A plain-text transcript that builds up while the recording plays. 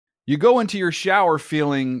You go into your shower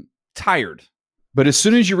feeling tired, but as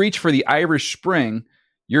soon as you reach for the Irish Spring,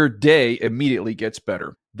 your day immediately gets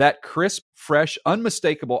better. That crisp, fresh,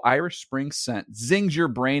 unmistakable Irish Spring scent zings your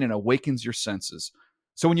brain and awakens your senses.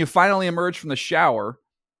 So when you finally emerge from the shower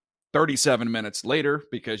 37 minutes later,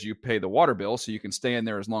 because you pay the water bill so you can stay in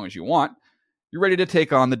there as long as you want, you're ready to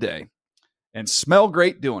take on the day and smell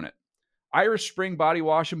great doing it. Irish Spring Body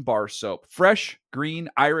Wash and Bar Soap. Fresh, green,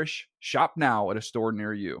 Irish. Shop now at a store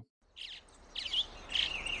near you.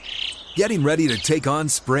 Getting ready to take on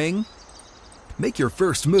spring? Make your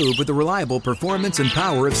first move with the reliable performance and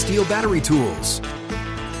power of Steel battery tools.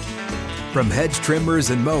 From hedge trimmers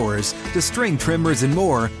and mowers to string trimmers and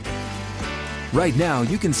more, right now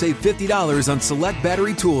you can save $50 on select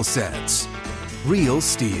battery tool sets. Real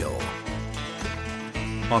Steel.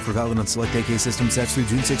 Offer valid on select AK system sets through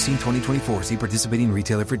June 16, 2024. See participating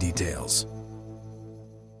retailer for details.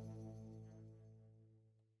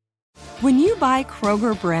 When you buy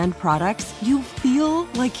Kroger brand products, you feel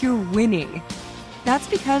like you're winning. That's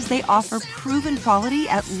because they offer proven quality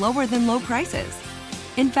at lower than low prices.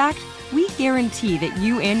 In fact, we guarantee that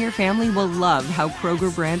you and your family will love how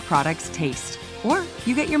Kroger brand products taste, or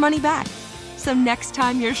you get your money back. So next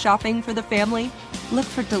time you're shopping for the family, look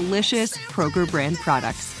for delicious Kroger brand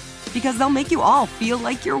products, because they'll make you all feel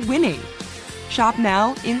like you're winning. Shop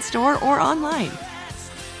now, in-store, or online.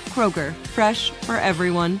 Kroger, fresh for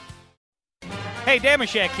everyone. Hey,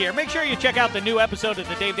 Damashek here. Make sure you check out the new episode of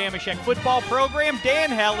the Dave Damashek football program. Dan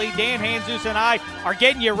Hellie, Dan Hanzus, and I are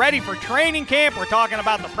getting you ready for training camp. We're talking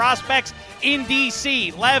about the prospects in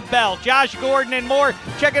D.C., Lev Bell, Josh Gordon, and more.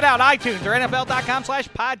 Check it out, iTunes or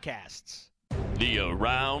NFL.com/podcasts. The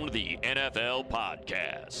Around the NFL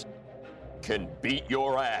podcast can beat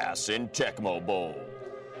your ass in Tecmo Bowl.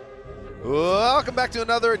 Welcome back to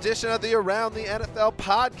another edition of the Around the NFL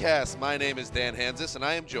podcast. My name is Dan Hanzus, and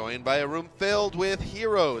I am joined by a room filled with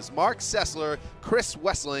heroes. Mark Sessler, Chris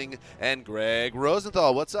Wessling, and Greg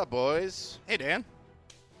Rosenthal. What's up, boys? Hey, Dan.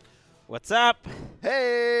 What's up?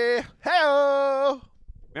 Hey. Hey-o.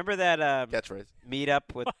 Remember that catchphrase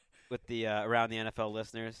meetup with the Around the NFL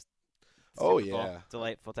listeners? Oh, Super yeah. Cool.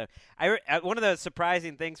 Delightful time. One of the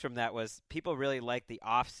surprising things from that was people really liked the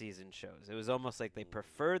off-season shows. It was almost like they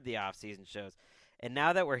preferred the off-season shows. And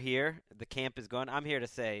now that we're here, the camp is going, I'm here to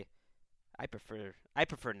say I prefer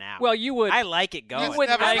now. Well, you would. I like it going.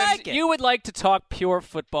 You would like to talk pure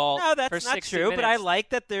football. No, that's for not 60 true. minutes. But I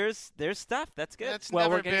like that there's stuff. That's good. That's Well,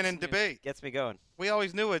 never we're been getting in some news. debate. Gets me going. We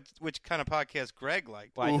always knew which kind of podcast Greg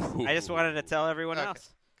liked. Well, I just wanted to tell everyone Okay.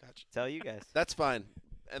 else. Gotcha. Tell you guys. That's fine,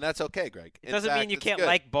 and that's okay, Greg. It doesn't mean you can't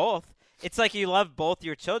like both. It's like you love both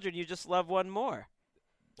your children. You just love one more.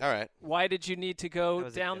 All right. Why did you need to go That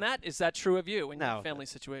was a down joke. that? Is that true of you in No. your family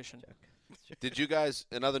situation? Did you guys,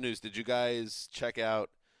 in other news, check out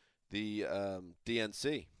the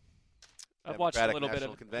DNC? I've watched a Democratic little bit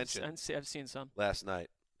National of Convention I've seen some. last night.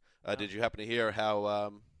 Did you happen to hear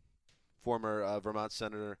how former Vermont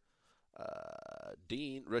Senator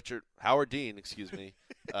Howard Dean, excuse me,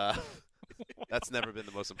 that's never been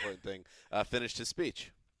the most important thing, finished his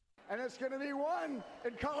speech? And it's going to be won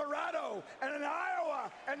in Colorado and in Iowa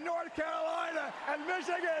and North Carolina and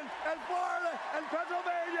Michigan and Florida and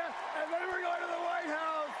Pennsylvania, and then we're going to the White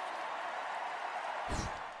House.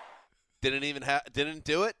 Didn't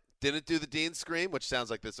do it. Didn't do the Dean scream, which sounds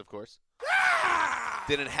like this, of course.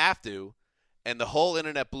 Didn't have to, and the whole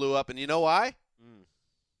internet blew up. And you know why?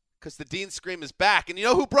 Because the Dean scream is back. And you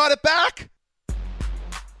know who brought it back?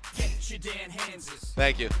 Get your Dan Hanses.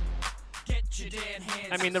 Thank you. Get your Dan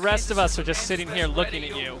Hanses. I mean, the rest of us are just sitting here looking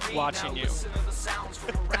at you, watching you.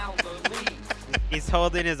 He's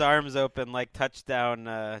holding his arms open like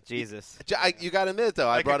touchdown Jesus. You got to admit, though,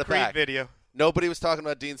 I Like brought a it back. Creed video. Nobody was talking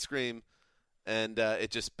about Dean scream, and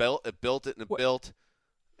it just built it and it built,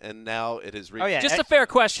 and now it has reached. Oh, yeah. Just a fair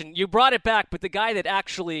question. You brought it back, but the guy that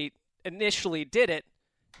actually initially did it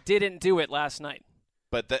didn't do it last night.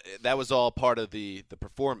 But that was all part of the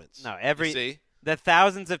performance. No, You see? the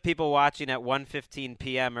thousands of people watching at 1:15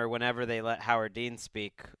 p.m. or whenever they let Howard Dean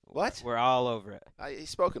speak. What? We're all over it. He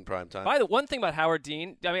spoke in prime time. By the one thing about Howard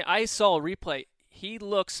Dean, I mean, I saw a replay. He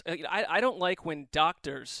looks. I don't like when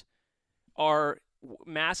doctors are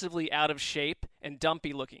massively out of shape and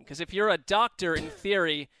dumpy looking. Because if you're a doctor, in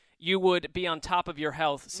theory, you would be on top of your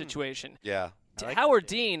health situation. Yeah. Howard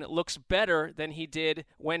Dean looks better than he did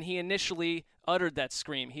when he initially uttered that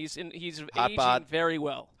scream. He's aging very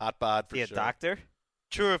well. Hot bod for Is he sure. a doctor?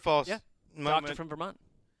 True or false? Yeah. Moment, Doctor from Vermont.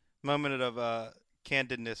 Moment of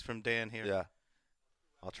candidness from Dan here. Yeah.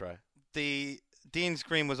 I'll try. The Dean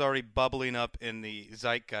Scream was already bubbling up in the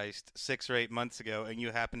zeitgeist 6 or 8 months ago, and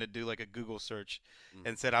you happened to do like a Google search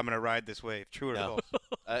and said, I'm going to ride this wave. True or No.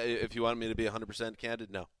 false? If you want me to be 100% candid,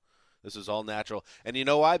 no. This is all natural. And you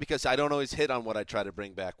know why? Because I don't always hit on what I try to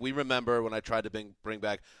bring back. We remember when I tried to bring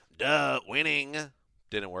back, winning.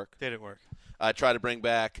 Didn't work. Didn't work. I tried to bring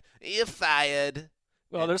back, you're fired.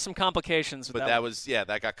 Well, there's some complications with But that.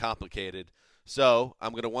 that got complicated. So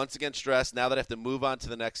I'm going to once again stress, now that I have to move on to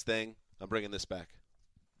the next thing, I'm bringing this back.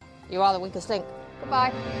 You are the weakest link.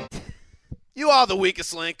 Goodbye. You are the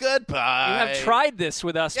weakest link. Goodbye. You have tried this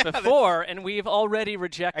with us before, and we've already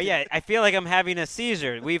rejected. Yeah, I feel like I'm having a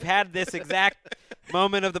seizure. We've had this exact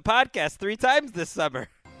moment of the podcast 3 times this summer.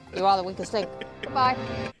 You are the weakest link. Goodbye.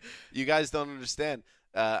 You guys don't understand.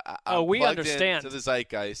 We plugged understand. into the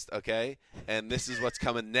zeitgeist, okay? And this is what's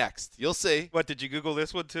coming next. You'll see. What, did you Google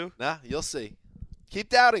this one too? Nah, you'll see. Keep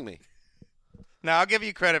doubting me. Now, I'll give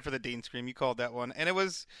you credit for the Dean Scream. You called that one. And it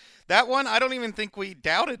was that one I don't even think we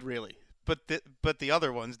doubted, really. But the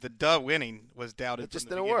other ones, the winning was doubted. It just from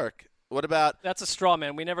the didn't beginning. work. What about? That's a straw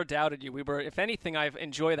man. We never doubted you. We were, if anything, I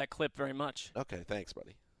enjoy that clip very much. Okay, thanks,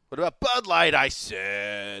 buddy. What about Bud Light? I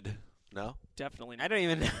said no. Definitely. I don't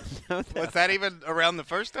even know that. Was that even around the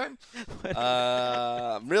first time?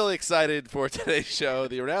 I'm really excited for today's show,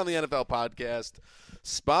 the Around the NFL podcast,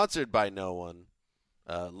 sponsored by no one,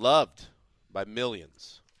 loved by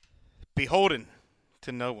millions, Beholden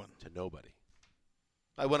to no one. to nobody.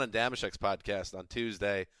 I went on Damashek's podcast on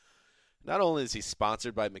Tuesday. Not only is he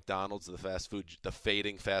sponsored by McDonald's, the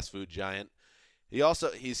fading fast food giant,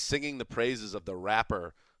 he's singing the praises of the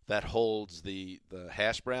wrapper that holds the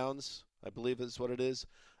hash browns, I believe is what it is,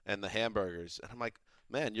 and the hamburgers. And I'm like,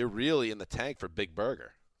 man, you're really in the tank for Big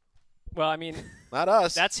Burger. Well, I mean, Not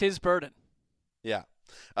us. that's his burden. Yeah.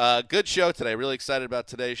 Good show today. Really excited about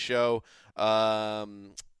today's show.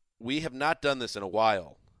 We have not done this in a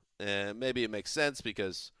while. And maybe it makes sense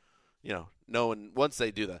because, no one, once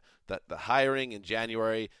they do the hiring in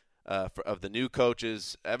January of the new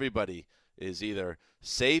coaches, everybody is either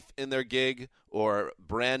safe in their gig or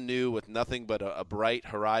brand new with nothing but a bright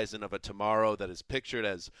horizon of a tomorrow that is pictured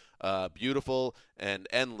as beautiful and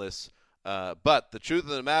endless. But the truth of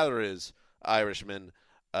the matter is, Irishmen,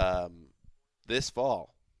 this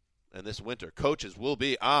fall and this winter, coaches will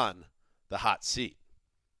be on the hot seat.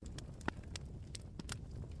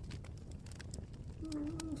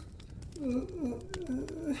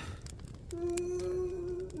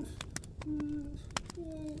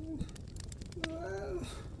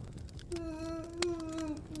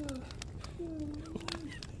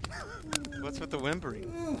 What's with the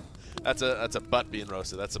whimpering? That's a butt being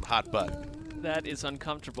roasted. That's some hot butt. That is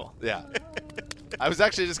uncomfortable. Yeah. I was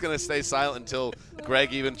actually just going to stay silent until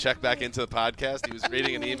Greg even checked back into the podcast. He was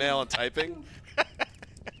reading an email and typing.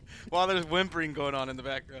 While there's whimpering going on in the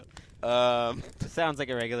background. It sounds like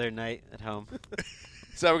a regular night at home.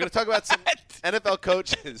 So we're going to talk about some NFL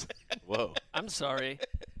coaches. Whoa. I'm sorry.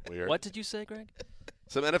 Weird. What did you say, Greg?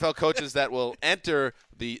 Some NFL coaches that will enter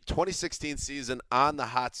the 2016 season on the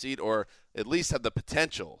hot seat, or at least have the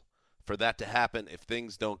potential for that to happen if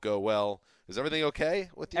things don't go well. Is everything okay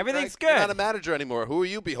with you? Everything's Greg? You're good. not a manager anymore. Who are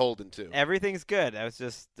you beholden to? Everything's good. I was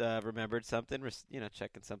just remembered something,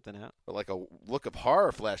 checking something out. Like a look of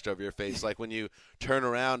horror flashed over your face, like when you turn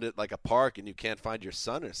around at like a park and you can't find your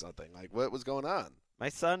son or something. Like, what was going on? My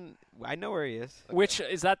son, I know where he is. Which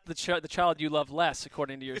is that the child you love less,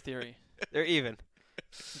 according to your theory? They're even.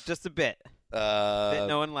 Just a bit. That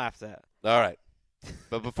no one laughs at. All right.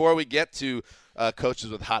 But before we get to coaches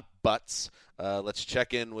with hot butts, let's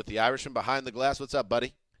check in with the Irishman behind the glass. What's up,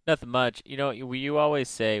 buddy? Nothing much. You always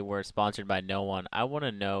say we're sponsored by no one. I want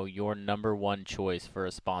to know your number one choice for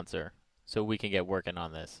a sponsor so we can get working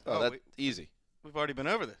on this. Oh, that's easy. We've already been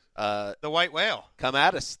over this. The White Whale. Come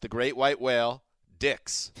at us. The Great White Whale.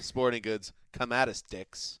 Dick's Sporting Goods. Come at us,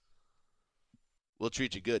 Dick's. We'll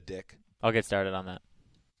treat you good, Dick. I'll get started on that.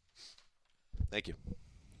 Thank you.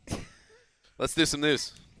 Let's do some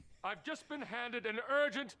news. I've just been handed an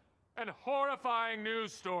urgent and horrifying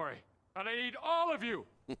news story, and I need all of you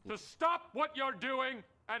to stop what you're doing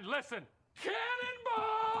and listen.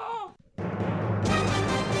 Cannonball!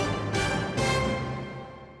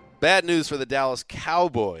 Bad news for the Dallas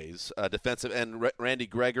Cowboys. Defensive end Randy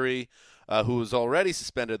Gregory, who was already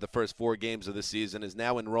suspended the first 4 games of the season, is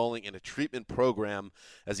now enrolling in a treatment program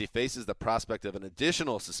as he faces the prospect of an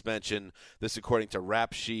additional suspension. This according to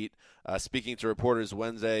Rap Sheet. Speaking to reporters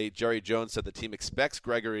Wednesday, Jerry Jones said the team expects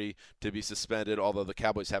Gregory to be suspended, although the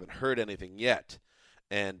Cowboys haven't heard anything yet.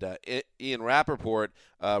 And Ian Rappaport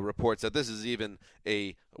reports that this is even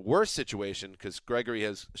a worse situation because Gregory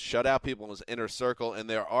has shut out people in his inner circle, and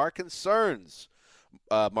there are concerns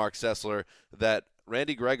Mark Sessler, that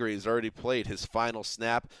Randy Gregory has already played his final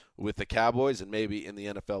snap with the Cowboys and maybe in the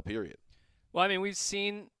NFL period. Well, I mean, we've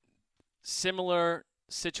seen similar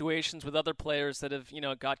situations with other players that have,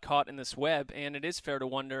 got caught in this web, and it is fair to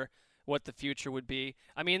wonder what the future would be.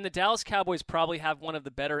 I mean, the Dallas Cowboys probably have one of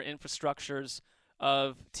the better infrastructures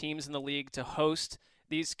of teams in the league to host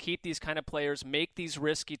keep these kind of players, make these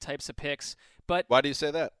risky types of picks. But why do you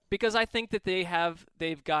say that? Because I think that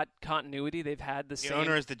they've got continuity. They've had the same. The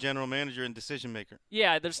owner is the general manager and decision maker.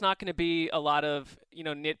 Yeah, there's not going to be a lot of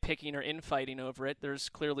nitpicking or infighting over it. There's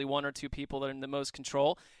clearly one or two people that are in the most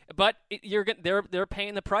control, but they're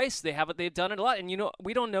paying the price. They've done it a lot, and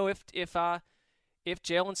we don't know if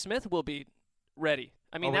Jalen Smith will be ready.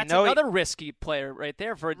 I mean, that's another risky player right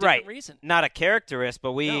there for a different reason. Not a character risk,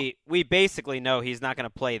 but we basically know he's not going to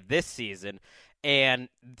play this season. And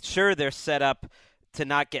sure, they're set up to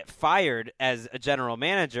not get fired as a general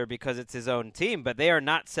manager because it's his own team, but they are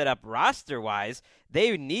not set up roster-wise.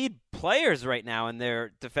 They need players right now in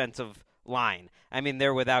their defensive line. I mean,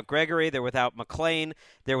 they're without Gregory, they're without McClain,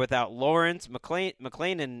 they're without Lawrence.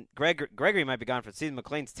 McClain and Gregory might be gone for the season.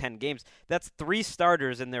 McClain's 10 games. That's 3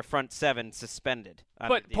 starters in their front 7 suspended.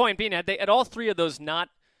 But point being, had all 3 of those not,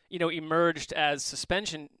 emerged as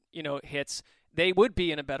suspension, hits, they would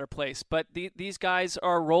be in a better place. But these guys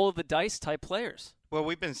are roll of the dice type players. Well,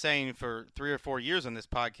 we've been saying for 3 or 4 years on this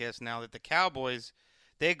podcast now that the Cowboys,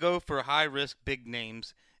 they go for high-risk, big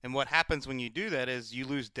names. And what happens when you do that is you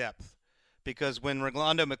lose depth. Because when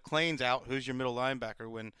Rolando McClain's out, who's your middle linebacker?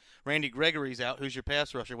 When Randy Gregory's out, who's your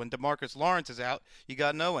pass rusher? When DeMarcus Lawrence is out, you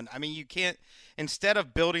got no one. I mean, you can't – instead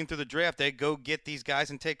of building through the draft, they go get these guys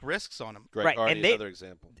and take risks on them. Greg Hardy, another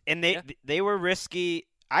example. And they were risky.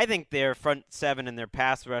 I think their front 7 and their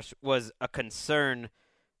pass rush was a concern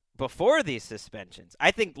before these suspensions.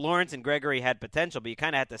 I think Lawrence and Gregory had potential, but you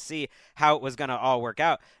kind of had to see how it was going to all work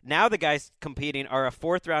out. Now the guys competing are a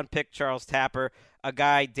 4th-round pick, Charles Tapper, a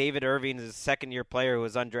guy, David Irving, is a second-year player who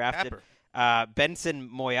was undrafted. Benson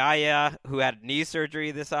Moyaya, who had knee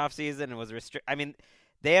surgery this offseason and was restricted. I mean,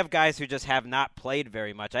 they have guys who just have not played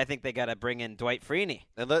very much. I think they got to bring in Dwight Freeney.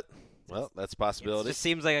 Well, that's a possibility. It just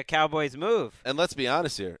seems like a Cowboys move. And let's be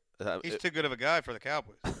honest here. He's too good of a guy for the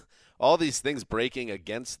Cowboys. All these things breaking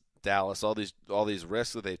against Dallas, all these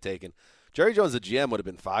risks that they've taken. Jerry Jones, the GM, would have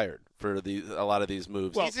been fired for a lot of these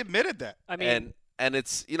moves. Well, he's admitted that. I mean, and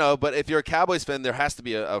it's but if you're a Cowboys fan, there has to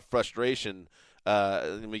be a frustration.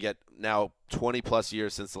 We get now 20+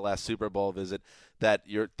 years since the last Super Bowl visit that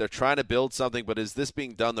they're trying to build something, but is this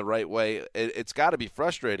being done the right way? It's got to be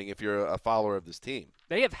frustrating if you're a follower of this team.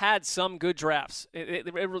 They have had some good drafts.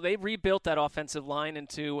 They rebuilt that offensive line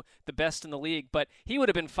into the best in the league, but he would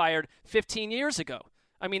have been fired 15 years ago.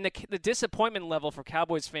 I mean, the disappointment level for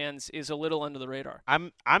Cowboys fans is a little under the radar.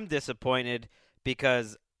 I'm disappointed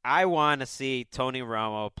because I want to see Tony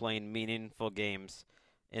Romo playing meaningful games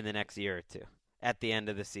in the next year or two at the end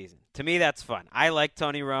of the season. To me, that's fun. I like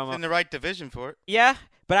Tony Romo. He's in the right division for it. Yeah,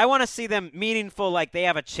 but I want to see them meaningful, like they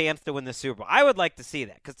have a chance to win the Super Bowl. I would like to see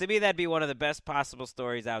that because to me, that'd be one of the best possible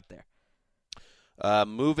stories out there.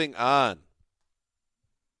 Moving on.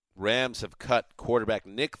 Rams have cut quarterback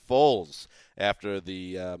Nick Foles after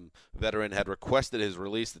the veteran had requested his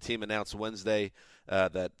release. The team announced Wednesday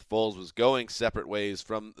that Foles was going separate ways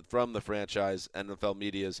from the franchise. NFL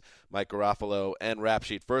Media's Mike Garofalo and Rap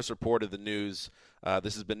Sheet first reported the news.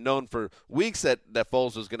 This has been known for weeks that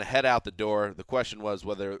Foles was going to head out the door. The question was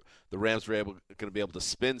whether the Rams were going to be able to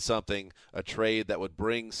spin something, a trade that would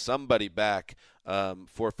bring somebody back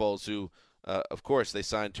for Foles, who, of course, they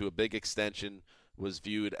signed to a big extension, was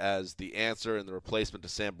viewed as the answer and the replacement to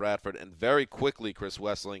Sam Bradford, and very quickly, Chris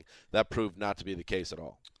Wessling, that proved not to be the case at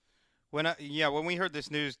all. When we heard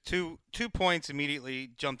this news, two points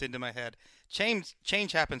immediately jumped into my head. Change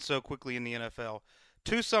happens so quickly in the NFL.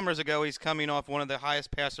 2 summers ago, he's coming off one of the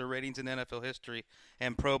highest passer ratings in NFL history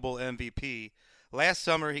and Pro Bowl MVP. Last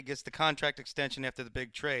summer, he gets the contract extension after the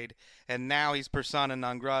big trade, and now he's persona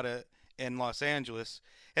non grata in Los Angeles.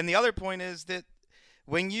 And the other point is that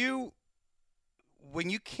when you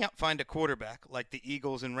can't find a quarterback like the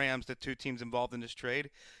Eagles and Rams, the 2 teams involved in this trade,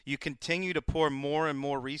 you continue to pour more and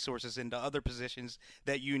more resources into other positions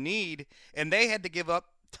that you need, and they had to give up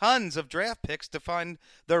tons of draft picks to find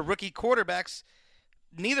their rookie quarterbacks,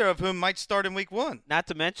 neither of whom might start in week 1. Not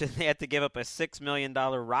to mention they had to give up a $6 million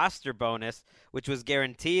roster bonus, which was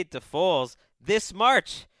guaranteed to Foles this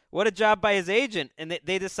March. What a job by his agent. And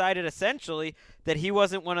they decided essentially that he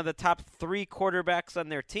wasn't one of the top 3 quarterbacks on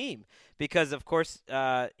their team because, of course,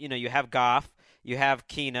 you have Goff, you have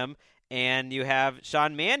Keenum, and you have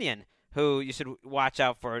Sean Mannion, who you should watch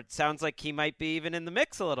out for. It sounds like he might be even in the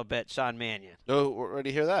mix a little bit, Sean Mannion. Oh, where do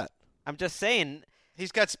you hear that? I'm just saying.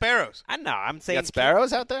 He's got sparrows. I know. I'm saying You got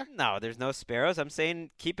sparrows out there? No, there's no sparrows. I'm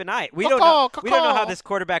saying keep an eye. We don't know how this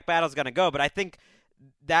quarterback battle is going to go, but I think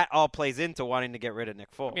that all plays into wanting to get rid of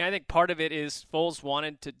Nick Foles. I mean, I think part of it is Foles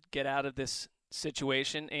wanted to get out of this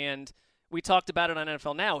situation, and we talked about it on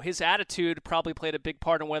NFL Now. His attitude probably played a big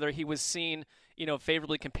part in whether he was seen,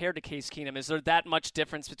 favorably compared to Case Keenum. Is there that much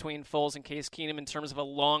difference between Foles and Case Keenum in terms of a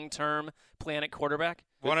long-term plan at quarterback?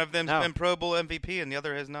 One of them's been Pro Bowl MVP, and the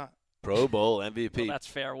other has not. Pro Bowl MVP. Well, that's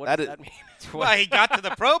fair. What does that mean? Well, he got to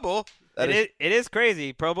the Pro Bowl. It is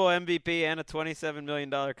crazy. Pro Bowl MVP and a $27 million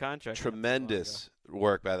contract. Tremendous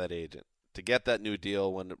work by that agent to get that new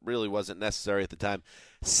deal when it really wasn't necessary at the time.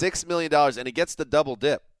 $6 million, and he gets the double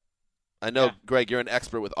dip. I know, Greg, you're an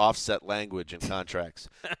expert with offset language and contracts.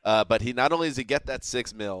 But he not only does he get that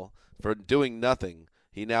 $6 million for doing nothing,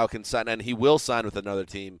 he now can sign, and he will sign with another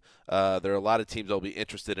team. There are a lot of teams that will be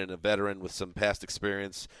interested in a veteran with some past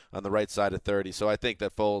experience on the right side of 30. So I think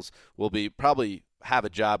that Foles will probably have a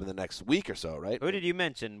job in the next week or so, right? Who did you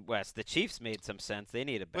mention, Wes? The Chiefs made some sense. They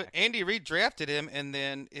need a back. But Andy Reid drafted him, and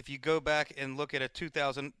then if you go back and look at a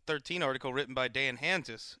 2013 article written by Dan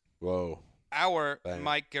Hansis, our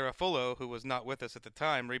Mike Garafolo, who was not with us at the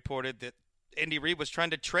time, reported that Andy Reid was trying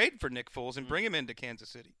to trade for Nick Foles and bring him into Kansas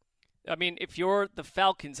City. I mean, if you're the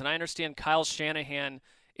Falcons, and I understand Kyle Shanahan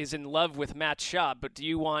is in love with Matt Schaub, but do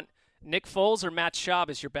you want Nick Foles or Matt Schaub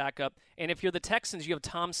as your backup? And if you're the Texans, you have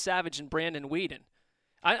Tom Savage and Brandon Weeden.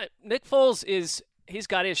 Nick Foles he's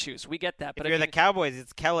got issues. We get that. But if you're the Cowboys,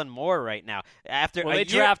 it's Kellen Moore right now. They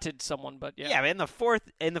drafted someone, but yeah. Yeah, in the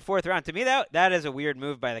fourth round. To me, that is a weird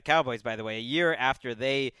move by the Cowboys, by the way. A year after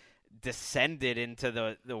they descended into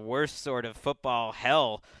the worst sort of football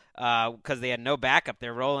hell because they had no backup.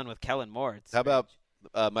 They're rolling with Kellen Moore. How about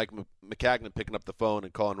Mike McCagnon picking up the phone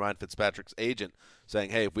and calling Ryan Fitzpatrick's agent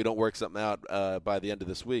saying, hey, if we don't work something out by the end of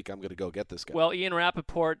this week, I'm going to go get this guy. Well, Ian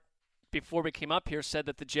Rappaport, before we came up here, said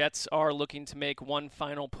that the Jets are looking to make one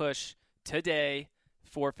final push today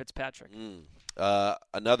for Fitzpatrick.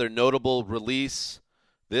 Another notable release.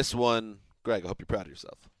 This one, Greg, I hope you're proud of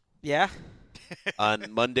yourself. Yeah. On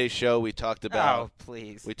Monday's show, we talked about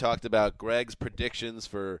please. We talked about Greg's predictions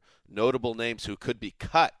for notable names who could be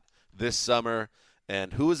cut this summer,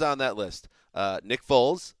 and who was on that list? Nick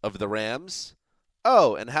Foles of the Rams.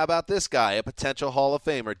 Oh, and how about this guy, a potential Hall of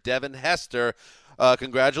Famer, Devin Hester.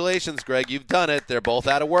 Congratulations, Greg. You've done it. They're both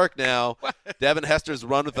out of work now. Devin Hester's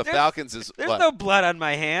run with the Falcons is There's no blood on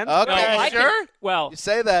my hands. Okay, sure. You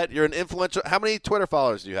say that. You're an influential. How many Twitter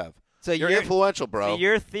followers do you have? So you're influential, bro. So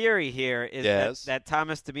your theory here is that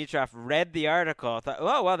Thomas Dimitroff read the article. Thought,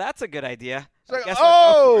 oh, well, that's a good idea.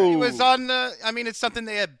 He was on the. I mean, it's something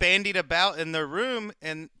they had bandied about in their room,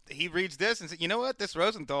 and he reads this and said, "You know what? This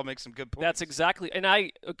Rosenthal makes some good points." That's exactly. And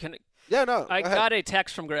I can. Yeah, no. I got a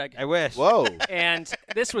text from Greg. I wish. Whoa. And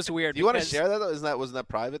this was weird. Do you want to share that though? Wasn't that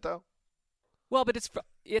private though? Well, but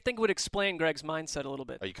I think it would explain Greg's mindset a little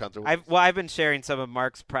bit. Are you comfortable? I've been sharing some of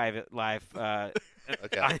Mark's private life. On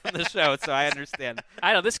the show, so I understand.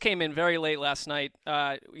 I know this came in very late last night.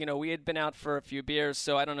 We had been out for a few beers,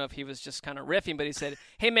 so I don't know if he was just kind of riffing, but he said,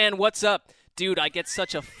 "Hey man, what's up? Dude, I get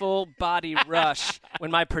such a full body rush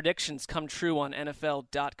when my predictions come true on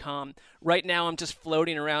NFL.com. Right now I'm just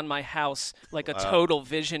floating around my house like a total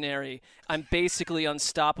visionary. I'm basically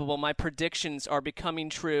unstoppable. My predictions are becoming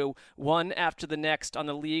true one after the next on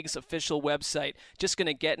the league's official website. Just going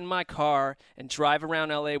to get in my car and drive around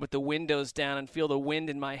LA with the windows down and feel the wind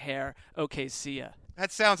in my hair. Okay, see ya."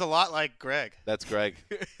 That sounds a lot like Greg. That's Greg.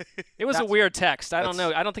 It was a weird text. I don't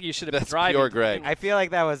know. I don't think you should have been driving. Pure Greg. I feel like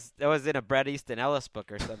that was in a Bret Easton Ellis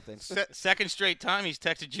book or something. Second straight time he's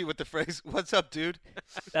texted you with the phrase, "What's up, dude?"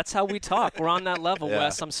 That's how we talk. We're on that level,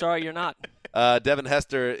 Wes. I'm sorry you're not. Devin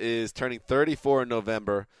Hester is turning 34 in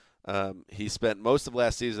November. He spent most of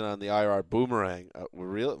last season on the IR boomerang.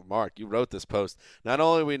 Mark, you wrote this post. Not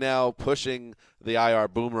only are we now pushing the IR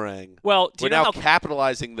boomerang, we're now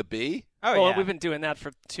capitalizing the B. We've been doing that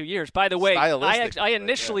for 2 years. By the way, I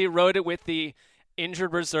initially wrote it with the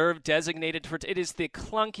injured reserve designated for. It is the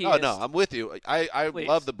clunkiest. Oh no, I'm with you. I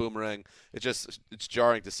love the boomerang. It's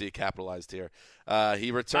jarring to see capitalized here.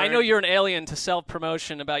 He returned. I know you're an alien to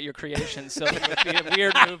self-promotion about your creation, so it would be a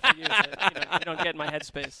weird move for you. You don't get in my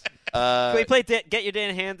headspace. Can we play Get Your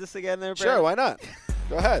Dan Hansis again there, Brad? Sure, why not?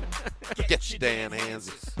 Go ahead. Get your Dan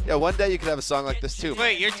Hansis. Yeah, one day you could have a song like this too.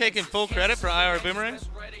 Wait, you're taking full credit for IR Boomerang?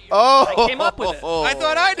 Oh, I came up with it. I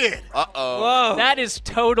thought I did. Uh-oh. Whoa. That is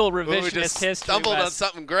total revisionist history. Stumbled on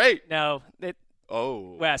something great. No.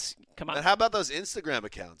 Wes, come on. And how about those Instagram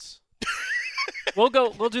accounts? We'll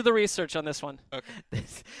do the research on this one. Okay.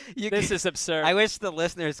 This is absurd. I wish the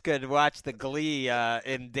listeners could watch the glee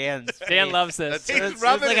in Dan's face. Dan loves this. It's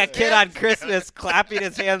like a kid on Christmas clapping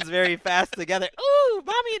his hands very fast together. Ooh,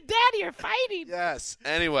 Mommy and Daddy are fighting. Yes.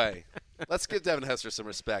 Anyway, let's give Devin Hester some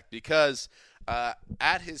respect because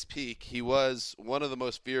at his peak, he was one of the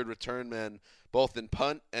most feared return men both in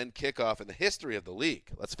punt and kickoff in the history of the league.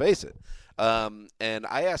 Let's face it. And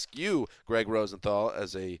I ask you, Greg Rosenthal,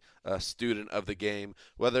 as a student of the game,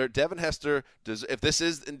 whether Devin Hester does, if this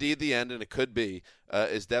is indeed the end, and it could be,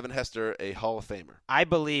 is Devin Hester a Hall of Famer? I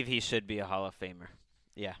believe he should be a Hall of Famer.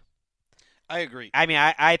 Yeah. I agree. I mean,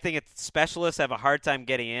 I think it's specialists have a hard time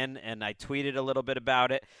getting in, and I tweeted a little bit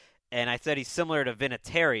about it, and I said he's similar to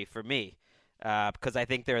Vinatieri for me because I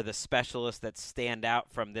think they're the specialists that stand out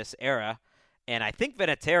from this era. And I think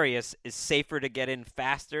Vinatieri is safer to get in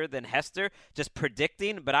faster than Hester, just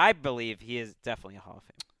predicting, but I believe he is definitely a Hall of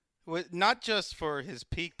Fame. Well, not just for his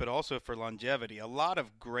peak, but also for longevity. A lot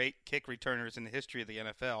of great kick returners in the history of the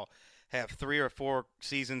NFL have 3 or 4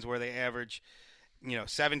 seasons where they average,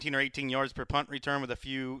 17 or 18 yards per punt return with a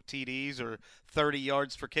few TDs or 30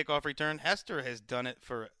 yards for kickoff return. Hester has done it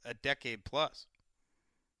for a decade plus.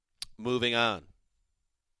 Moving on.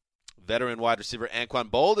 Veteran wide receiver Anquan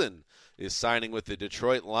Boldin is signing with the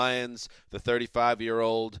Detroit Lions. The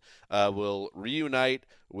 35-year-old will reunite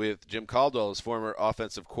with Jim Caldwell, his former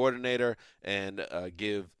offensive coordinator, and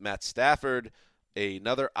give Matt Stafford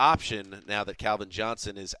another option now that Calvin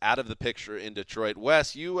Johnson is out of the picture in Detroit.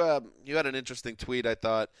 Wes, you had an interesting tweet. I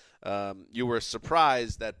thought you were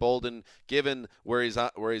surprised that Boldin, given where he's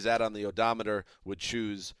at on the odometer, would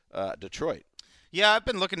choose Detroit. Yeah, I've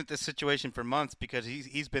been looking at this situation for months because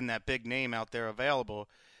he's been that big name out there available.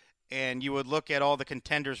 And you would look at all the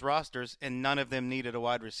contenders' rosters, and none of them needed a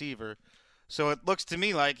wide receiver. So it looks to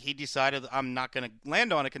me like he decided, I'm not going to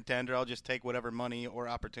land on a contender. I'll just take whatever money or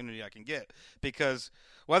opportunity I can get. Because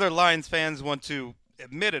whether Lions fans want to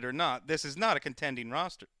admit it or not, this is not a contending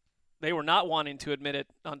roster. They were not wanting to admit it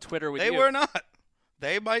on Twitter with you. They were not.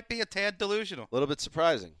 They might be a tad delusional. A little bit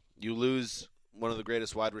surprising. You lose one of the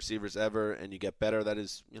greatest wide receivers ever, and you get better. That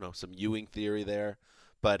is, some Ewing theory there.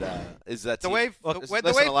 But is that the way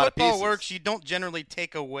football works? You don't generally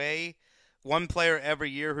take away one player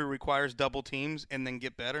every year who requires double teams and then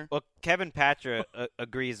get better. Well, Kevin Patra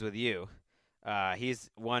agrees with you.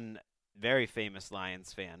 He's one very famous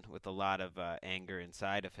Lions fan with a lot of anger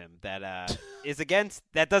inside of him that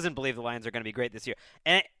doesn't believe the Lions are going to be great this year.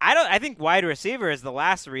 And I think wide receiver is the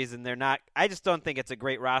last reason they're not. I just don't think it's a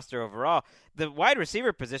great roster overall. The wide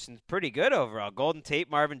receiver position is pretty good overall. Golden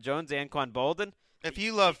Tate, Marvin Jones, Anquan Boldin. If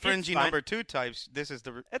you love fringy number 2 types, this is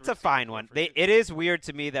the. It's a fine one. It is weird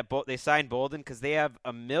to me that they signed Boldin because they have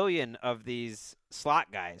a million of these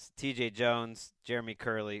slot guys. T.J. Jones, Jeremy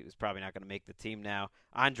Curley, who's probably not going to make the team now.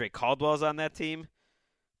 Andre Caldwell's on that team.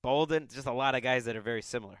 Boldin, just a lot of guys that are very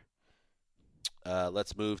similar.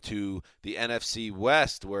 Let's move to the NFC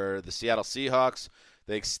West, where the Seattle Seahawks,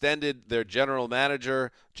 they extended their general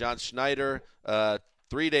manager, John Schneider,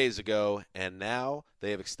 3 days ago, and now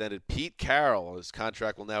they have extended Pete Carroll. His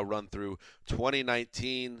contract will now run through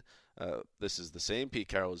 2019. This is the same Pete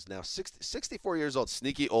Carroll, who's now 64 years old.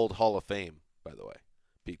 Sneaky old Hall of Fame, by the way,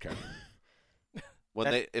 Pete Carroll.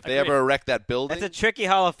 If they ever erect that building. That's a tricky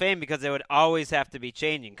Hall of Fame because they would always have to be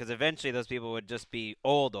changing because eventually those people would just be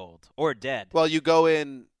old or dead. Well, you would go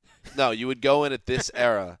in at this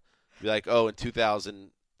era, be like, in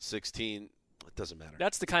 2016. It doesn't matter.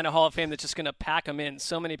 That's the kind of Hall of Fame that's just going to pack them in.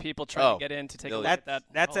 So many people trying to get in to take a look at that.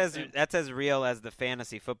 That's as real as the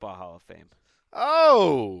Fantasy Football Hall of Fame.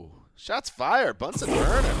 Oh, shots fired. Bunsen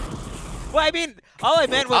burner. Well, I mean, all I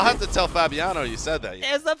meant was. I'll have to tell Fabiano you said that. It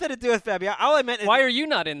has nothing to do with Fabiano. All I meant is. Why are you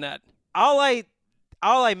not in that? All I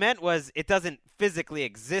meant was it doesn't physically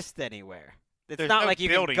exist anywhere. It's not like you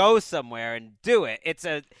can go somewhere and do it. It's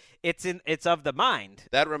of the mind.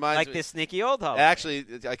 That reminds me. Like this sneaky old Hall. Actually,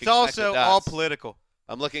 it's also all political.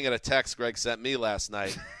 I'm looking at a text Greg sent me last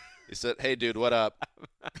night. He said, "Hey, dude, what up?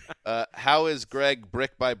 How is Greg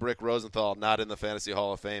Brick by Brick Rosenthal not in the Fantasy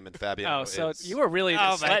Hall of Fame?" And Fabiano is. You were really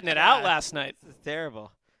letting it out last night. This is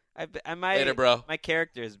terrible. Later, bro. My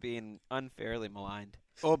character is being unfairly maligned.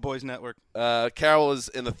 Old Boys Network. Carroll is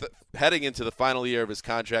heading into the final year of his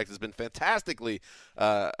contract. Has been fantastically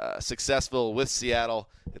successful with Seattle.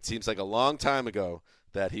 It seems like a long time ago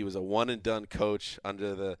that he was a one-and-done coach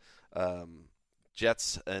under the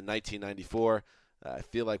Jets in 1994. I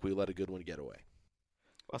feel like we let a good one get away.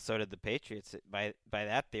 Well, so did the Patriots. By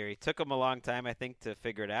that theory, took them a long time, I think, to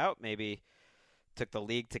figure it out. Maybe took the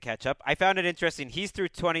league to catch up. I found it interesting. He's through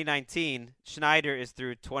 2019. Schneider is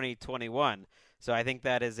through 2021. So I think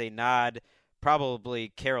that is a nod probably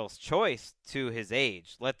Carroll's choice to his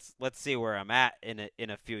age. Let's see where I'm at in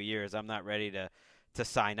a few years. I'm not ready to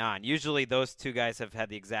sign on. Usually those two guys have had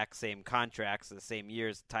the exact same contracts, the same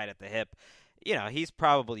years tied at the hip. He's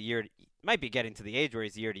probably might be getting to the age where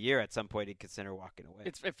he's year to year. At some point he'd consider walking away.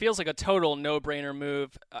 It feels like a total no-brainer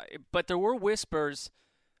move. But there were whispers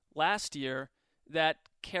last year that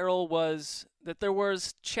there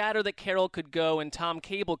was chatter that Carroll could go and Tom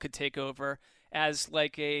Cable could take over as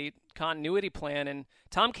like a continuity plan. And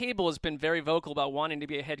Tom Cable has been very vocal about wanting to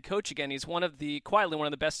be a head coach again. He's quietly one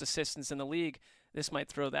of the best assistants in the league. This might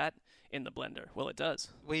throw that in the blender. Well, it does.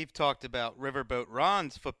 We've talked about Riverboat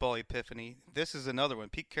Ron's football epiphany. This is another one.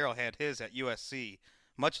 Pete Carroll had his at USC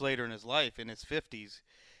much later in his life, in his 50s.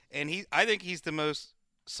 And I think he's the most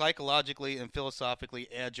psychologically and philosophically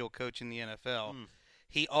agile coach in the NFL.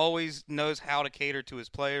 He always knows how to cater to his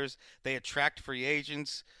players. They attract free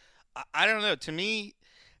agents. I don't know. To me,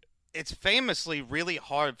 it's famously really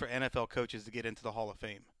hard for NFL coaches to get into the Hall of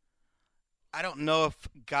Fame. I don't know if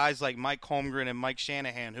guys like Mike Holmgren and Mike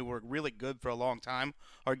Shanahan, who were really good for a long time,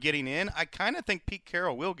 are getting in. I kind of think Pete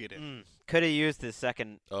Carroll will get in. Could have used his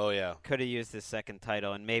second. Oh yeah. Could have used his second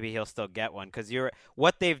title, and maybe he'll still get one. Because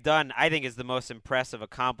what they've done, I think, is the most impressive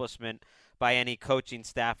accomplishment by any coaching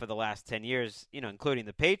staff of the last 10 years. Including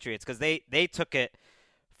the Patriots, because they took it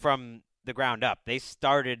from the ground up. They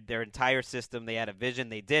started their entire system. They had a vision.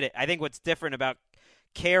 They did it. I think what's different about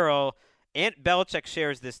Carroll, and Belichick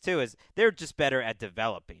shares this too, is they're just better at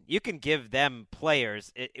developing. You can give them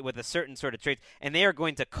players with a certain sort of traits, and they are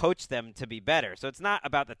going to coach them to be better. So it's not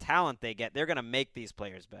about the talent they get. They're going to make these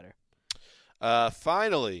players better.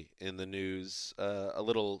 Finally in the news, a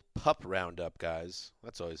little pup roundup, guys.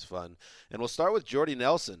 That's always fun. And we'll start with Jordy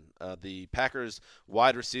Nelson, the Packers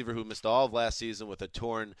wide receiver who missed all of last season with a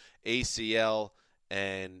torn ACL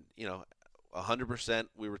and, 100%,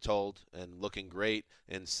 we were told, and looking great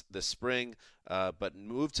in the spring, but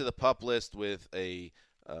moved to the PUP list with a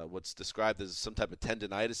what's described as some type of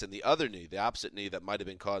tendonitis in the other knee, the opposite knee, that might have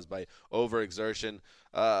been caused by overexertion.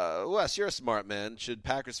 Wes, you're a smart man. Should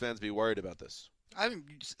Packers fans be worried about this?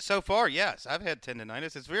 So far, yes. I've had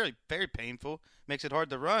tendonitis. It's very, very painful. Makes it hard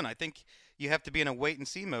to run. I think you have to be in a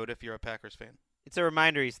wait-and-see mode if you're a Packers fan. It's a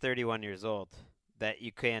reminder he's 31 years old, that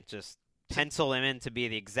you can't just pencil him in to be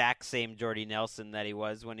the exact same Jordy Nelson that he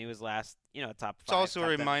was when he was last, top 5. It's also a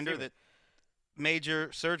reminder that major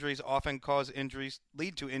surgeries often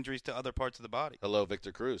lead to injuries to other parts of the body. Hello,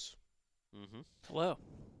 Victor Cruz. Mm-hmm. Hello.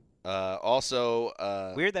 Also,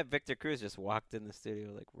 weird that Victor Cruz just walked in the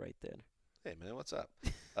studio right then. Hey, man, what's up?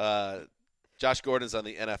 Josh Gordon's on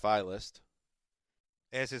the NFI list.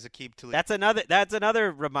 As is Aqib Talib. That's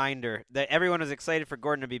another reminder that everyone was excited for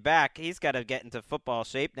Gordon to be back. He's got to get into football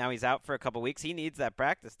shape. Now he's out for a couple weeks. He needs that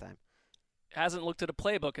practice time. Hasn't looked at a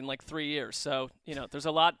playbook in like 3 years, so there's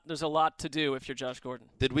a lot to do if you're Josh Gordon.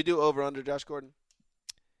 Did we do over under Josh Gordon?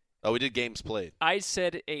 Oh, we did games played. I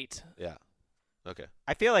said 8. Yeah. Okay.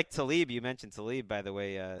 I feel like Talib. You mentioned Talib, by the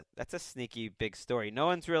way. That's a sneaky big story. No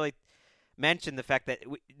one's really mentioned the fact that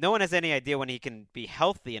no one has any idea when he can be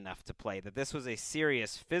healthy enough to play, that this was a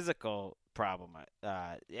serious physical problem.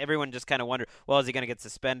 Everyone just kind of wondered, well, is he going to get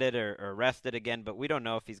suspended or arrested again? But we don't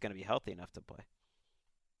know if he's going to be healthy enough to play.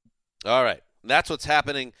 All right. That's what's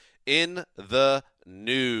happening in the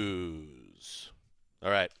news. All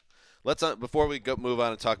right. Let's before we move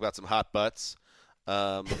on and talk about some hot butts,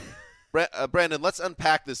 Brandon, let's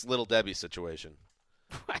unpack this Little Debbie situation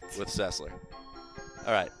with Sessler.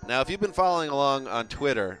 All right. Now, if you've been following along on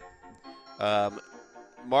Twitter,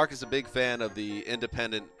 Mark is a big fan of the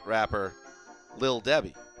independent rapper Lil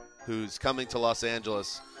Debbie, who's coming to Los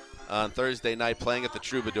Angeles on Thursday night, playing at the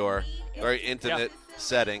Troubadour, very intimate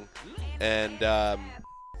setting. And a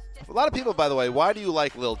lot of people, by the way, why do you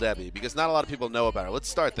like Lil Debbie? Because not a lot of people know about her. Let's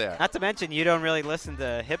start there. Not to mention, you don't really listen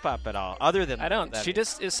to hip-hop at all, other than I don't. Debbie. She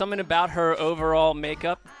just is something about her overall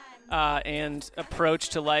makeup and approach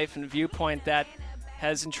to life and viewpoint that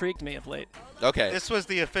has intrigued me of late. Okay. This was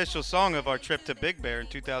the official song of our trip to Big Bear in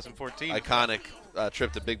 2014. Iconic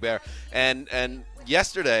trip to Big Bear. And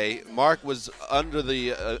yesterday, Mark was under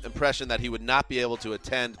the impression that he would not be able to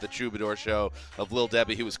attend the Troubadour show of Lil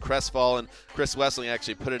Debbie. He was crestfallen. Chris Wessling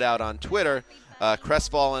actually put it out on Twitter.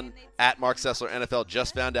 Crestfallen at Mark Sessler NFL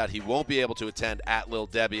just found out he won't be able to attend at Lil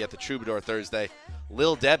Debbie at the Troubadour Thursday.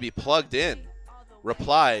 Lil Debbie plugged in,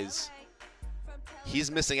 replies,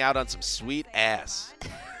 he's missing out on some sweet ass.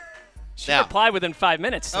 She replied within 5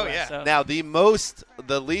 minutes. Oh, yeah. So. Now, the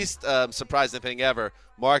least surprising thing ever,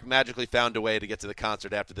 Mark magically found a way to get to the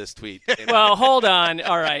concert after this tweet. Well, hold on.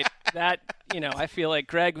 All right. That, I feel like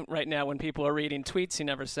Greg right now when people are reading tweets he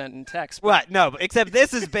never sent in text. What? No, except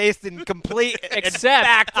this is based in complete Except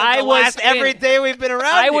fact of I the was last every day we've been around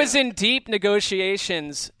I here. was in deep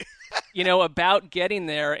negotiations, about getting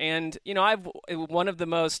there, and I've one of the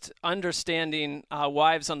most understanding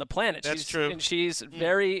wives on the planet. That's true. And she's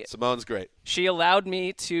very. Simone's great. She allowed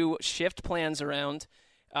me to shift plans around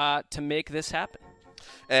to make this happen.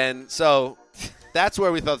 And so that's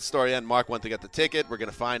where we thought the story ended. Mark went to get the ticket. We're going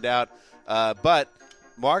to find out. But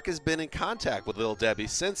Mark has been in contact with Lil Debbie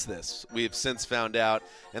since this. We've since found out.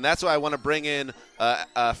 And that's why I want to bring in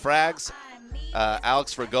Frags,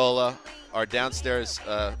 Alex Fragola, our downstairs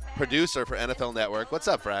producer for NFL Network. What's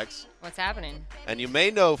up, Frags? What's happening? And you may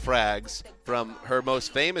know Frags from her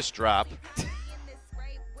most famous drop.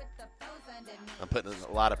 I'm putting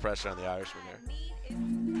a lot of pressure on the Irishman here.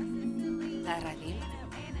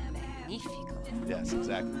 Yes,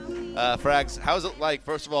 exactly. Frags, how's it like,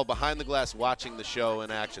 first of all, behind the glass watching the show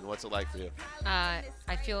in action? What's it like for you? I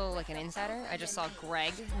feel like an insider. I just saw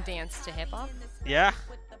Greg dance to hip-hop. Yeah?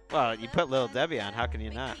 Well, you put Lil Debbie on. How can you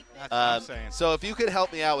not? That's what I'm saying. So if you could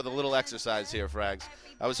help me out with a little exercise here, Frags.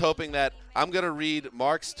 I was hoping that I'm going to read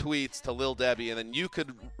Mark's tweets to Lil Debbie, and then you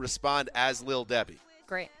could respond as Lil Debbie.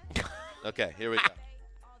 Great. Okay, here we go.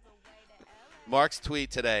 Mark's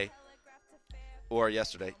tweet today, or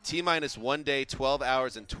yesterday, T-minus 1 day, 12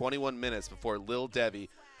 hours, and 21 minutes before Lil Debbie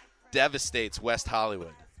devastates West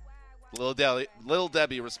Hollywood. Lil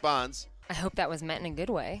Debbie responds. I hope that was meant in a good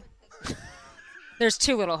way. There's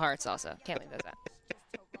 2 little hearts also. Can't leave those out.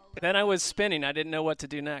 Then I was spinning. I didn't know what to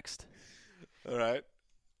do next. All right.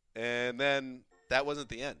 And then that wasn't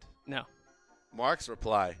the end. No. Mark's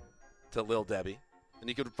reply to Lil Debbie, and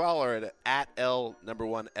you could follow her at L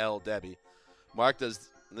Debbie. Mark does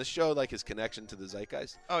in this show like his connection to the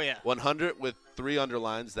zeitgeist. Oh, yeah. 100 with 3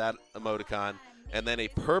 underlines, that emoticon, and then a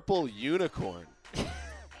purple unicorn.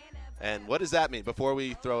 And what does that mean? Before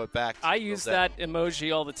we throw it back to I Lil use Debbie. that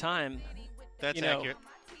emoji all the time. That's accurate.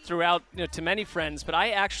 Throughout to many friends, but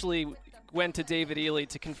I actually went to David Ely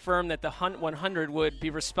to confirm that the Hunt 100 would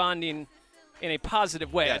be responding in a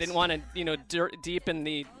positive way. Yes. I didn't want to deepen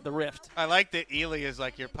the rift. I like that Ely is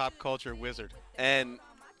like your pop culture wizard. And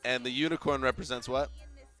the unicorn represents what?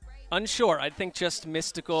 Unsure. I think just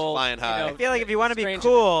mystical. Flying high. I feel like if you want to be strange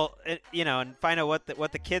cool, and find out what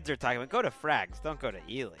the kids are talking about, go to Frags. Don't go to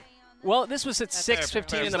Ely. Well, this was at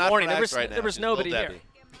 6:15 in the Not morning. Frags There was right now, there was just nobody Lil there. Debbie.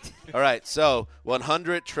 All right, so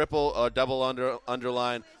 100, triple, double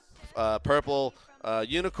underline, purple,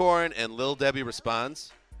 unicorn, and Lil Debbie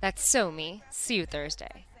responds. That's so me. See you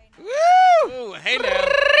Thursday. Woo! Hey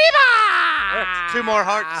now. 2 more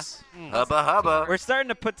hearts. Hubba hubba. We're starting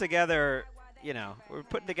to put together, we're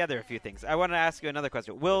putting together a few things. I want to ask you another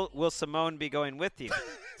question. Will Simone be going with you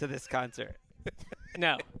to this concert?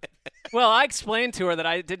 No. Well, I explained to her that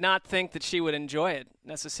I did not think that she would enjoy it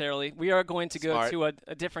necessarily. We are going to go Smart. to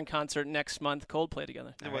a different concert next month, Coldplay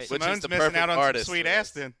together. Right. Which is Simone's the missing perfect out on artist some sweet for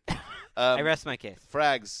ass this. then. I rest my case.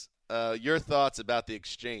 Frags, your thoughts about the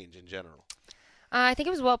exchange in general? I think it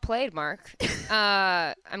was well played, Mark.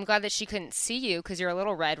 I'm glad that she couldn't see you because you're a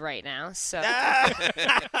little red right now. So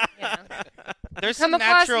There's you some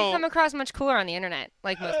natural. come across much cooler on the internet,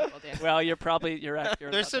 like most people do. Well, you're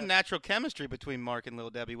There's some natural chemistry between Mark and Lil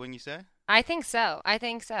Debbie, wouldn't you say? I think so. I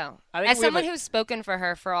think As we have someone who's spoken for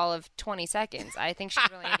her for all of 20 seconds, I think she's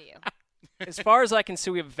really into you. As far as I can see,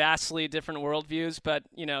 we have vastly different worldviews, but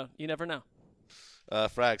you never know.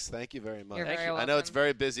 Frags, thank you very much. You're very I know it's welcome.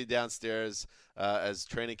 very busy downstairs as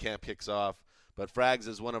training camp kicks off, but Frags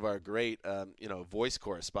is one of our great, voice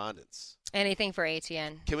correspondents. Anything for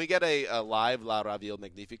ATN. Can we get a live La Raviel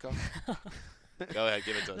Magnifico? Go ahead,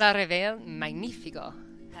 give it to us. La Reveil Magnifico.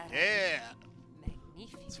 Yeah.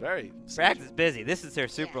 It's very. Frags is busy. This is her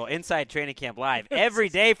Super Bowl Inside Training Camp Live every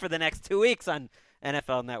day for the next 2 weeks on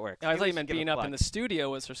NFL Network. I thought you meant being up in the studio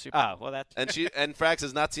was her super. Oh, well, that's. And Frags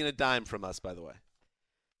has not seen a dime from us, by the way.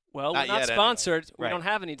 Well, Not we're not yet, sponsored. anyway. We Right. don't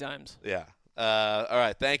have any dimes. Yeah. All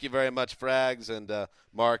right. Thank you very much, Frags. And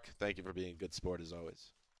Mark, thank you for being a good sport as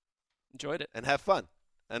always. Enjoyed it. And have fun.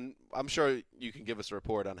 And I'm sure you can give us a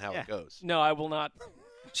report on how it goes. No, I will not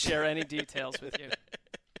share any details with you.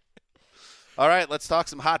 All right. Let's talk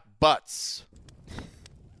some hot butts.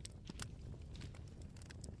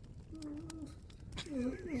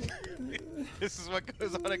 This is what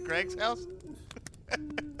goes on at Greg's house?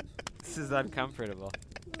 This is uncomfortable.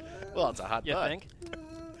 Well, it's a hot You butt. think?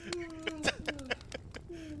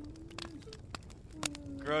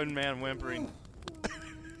 Grown man whimpering.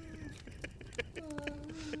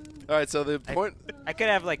 All right. So the point. I could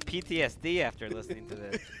have like PTSD after listening to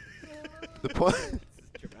this. The point.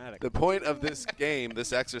 dramatic. The point of this game,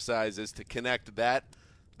 this exercise, is to connect that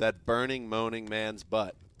burning, moaning man's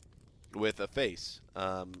butt with a face.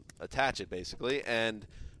 Attach it, basically. And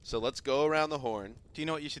so let's go around the horn. Do you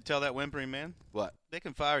know what you should tell that whimpering man? What? They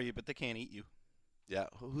can fire you, but they can't eat you. Yeah.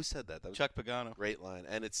 Who said that? That was Chuck Pagano. Great line.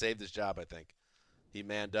 And it saved his job, I think. He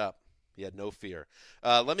manned up. He had no fear.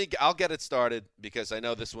 I'll get it started because I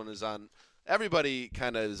know this one is on. Everybody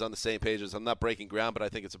kind of is on the same page as I'm not breaking ground, but I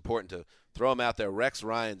think it's important to throw him out there. Rex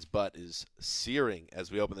Ryan's butt is searing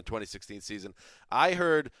as we open the 2016 season. I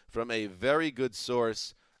heard from a very good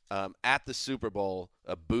source at the Super Bowl,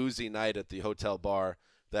 a boozy night at the hotel bar,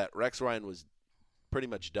 that Rex Ryan was pretty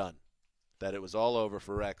much done, that it was all over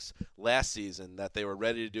for Rex last season, that they were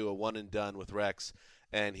ready to do a one and done with Rex,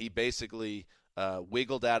 and he basically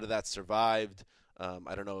wiggled out of that, survived.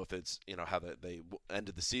 I don't know if it's how they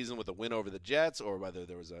ended the season with a win over the Jets or whether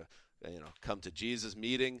there was a come to Jesus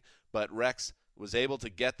meeting, but Rex was able to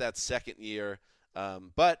get that second year.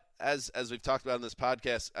 But as we've talked about in this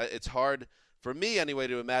podcast, it's hard for me anyway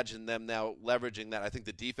to imagine them now leveraging that. I think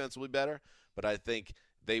the defense will be better, but I think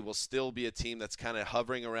they will still be a team that's kind of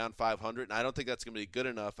hovering around 500, and I don't think that's going to be good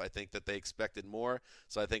enough. I think that they expected more.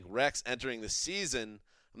 So I think Rex entering the season,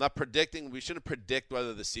 I'm not predicting. We shouldn't predict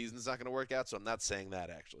whether the season's not going to work out, so I'm not saying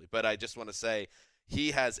that actually. But I just want to say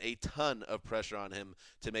he has a ton of pressure on him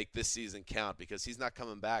to make this season count because he's not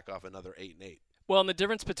coming back off another 8-8. Well, and the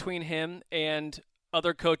difference between him and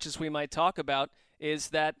other coaches we might talk about is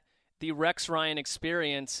that the Rex Ryan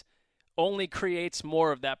experience only creates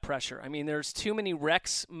more of that pressure. I mean, there's too many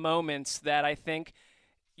Rex moments that I think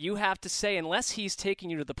you have to say, unless he's taking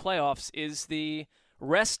you to the playoffs, is the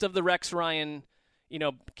rest of the Rex Ryan,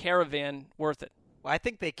 caravan worth it? Well, I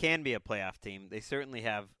think they can be a playoff team. They certainly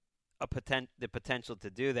have the potential to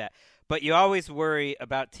do that. But you always worry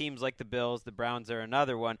about teams like the Bills, the Browns are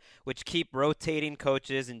another one, which keep rotating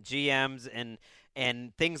coaches and GMs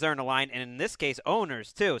and things aren't aligned. And in this case,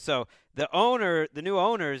 owners too. So the new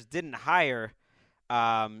owners didn't hire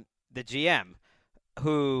the GM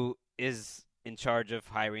who is in charge of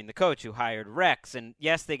hiring the coach who hired Rex. And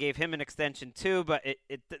yes, they gave him an extension too, but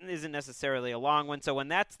it isn't necessarily a long one. So when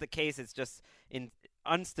that's the case, it's just in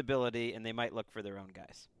instability and they might look for their own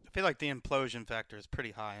guys. I feel like the implosion factor is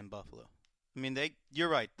pretty high in Buffalo. I mean, you're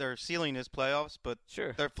right. Their ceiling is playoffs, but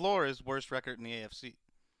sure, their floor is worst record in the AFC.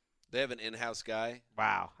 They have an in-house guy.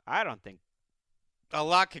 Wow. I don't think. A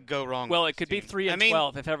lot could go wrong. Well, it could be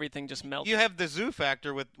 3-12 if everything just melted. You have the zoo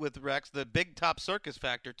factor with Rex, the big top circus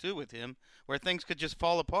factor, too, with him, where things could just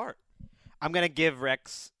fall apart. I'm going to give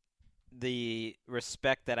Rex the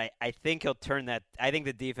respect that I think he'll turn that. I think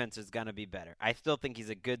the defense is going to be better. I still think he's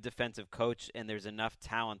a good defensive coach, and there's enough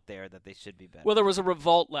talent there that they should be better. Well, there was a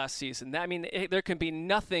revolt last season. There can be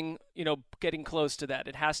nothing, getting close to that.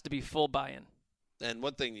 It has to be full buy-in. And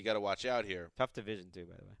one thing you got to watch out here. Tough division, too,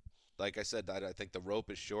 by the way. Like I said, I think the rope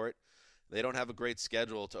is short. They don't have a great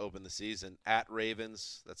schedule to open the season. At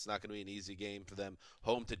Ravens, that's not going to be an easy game for them.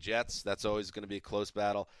 Home to Jets, that's always going to be a close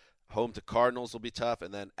battle. Home to Cardinals will be tough,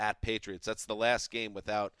 and then at Patriots. That's the last game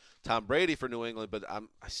without Tom Brady for New England, but I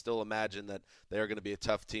still imagine that they're going to be a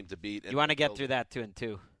tough team to beat. You want to get through that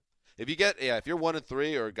 2-2. If you're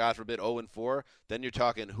 1-3 or God forbid 0-4, then you're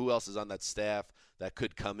talking who else is on that staff that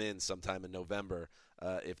could come in sometime in November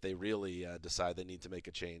if they really decide they need to make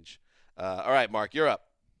a change. All right, Mark, you're up.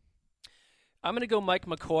 I'm going to go Mike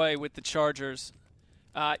McCoy with the Chargers.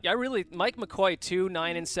 Mike McCoy, 2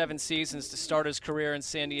 9-7 seasons to start his career in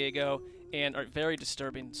San Diego, and a very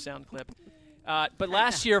disturbing sound clip. But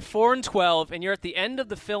last year, 4-12, and you're at the end of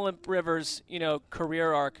the Phillip Rivers,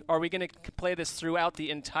 career arc. Are we going to play this throughout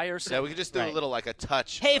the entire season? Yeah, we could just do a little like a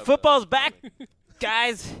touch. Hey, football's back,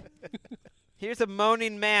 guys. Here's a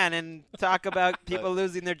moaning man and talk about people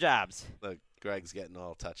losing their jobs. Look, Greg's getting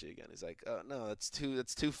all touchy again. He's like, "Oh no, that's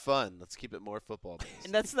too fun. Let's keep it more football-based."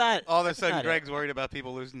 And that's not. All of a sudden, Greg's worried about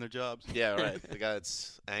people losing their jobs. Yeah, right. The guy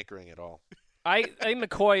that's anchoring it all. I think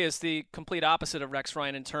McCoy is the complete opposite of Rex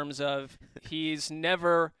Ryan in terms of he's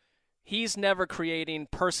never creating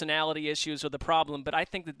personality issues or the problem. But I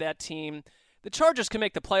think that team, the Chargers, can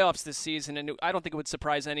make the playoffs this season, and I don't think it would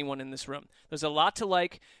surprise anyone in this room. There's a lot to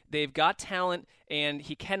like. They've got talent, and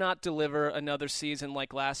he cannot deliver another season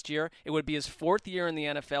like last year. It would be his 4th year in the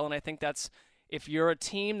NFL, and I think that's, if you're a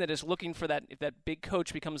team that is looking for that, if that big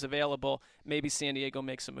coach becomes available, maybe San Diego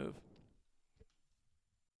makes a move.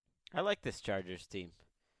 I like this Chargers team.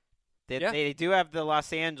 They do have the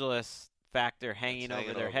Los Angeles factor hanging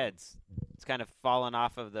over their heads. It's kind of fallen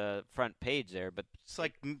off of the front page there, but it's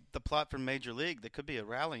like the plot from Major League. That could be a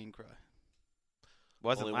rallying cry.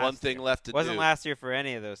 Only one thing left to do. Wasn't last year for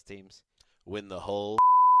any of those teams. Win the whole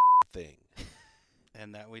thing.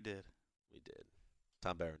 And that we did. We did.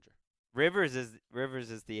 Tom Berenger. Rivers is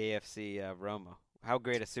the AFC Romo. How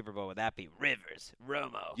great a Super Bowl would that be? Rivers,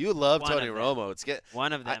 Romo. You love One Tony of them. Romo.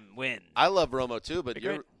 One of them wins. I love Romo too, but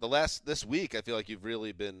Great. this week I feel like you've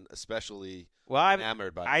really been especially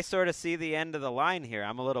enamored by. I sort of see the end of the line here.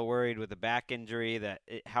 I'm a little worried with the back injury.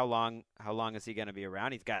 How long is he going to be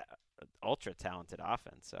around? He's got an ultra talented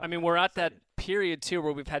offense. So I mean, we're at that period too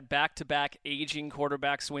where we've had back-to-back aging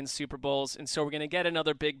quarterbacks win Super Bowls, and so we're going to get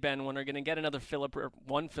another Big Ben one. We're going to get another Philip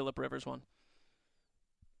Rivers one.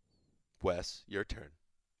 Wes, your turn.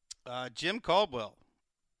 Jim Caldwell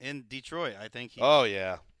in Detroit. I think he. Oh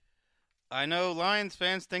yeah. I know Lions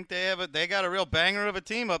fans think they got a real banger of a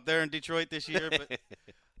team up there in Detroit this year, but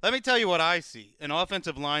let me tell you what I see: an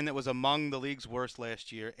offensive line that was among the league's worst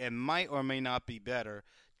last year and might or may not be better.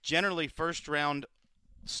 Generally, first-round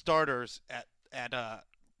starters at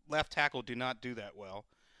left tackle do not do that well.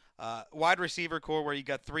 Wide receiver core where you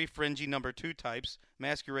got three fringy number 2 types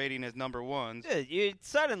masquerading as number 1s. Dude, you're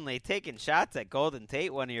suddenly taking shots at Golden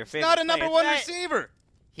Tate, one of your favorite. Not a number players. 1 receiver.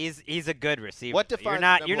 He's a good receiver. What defines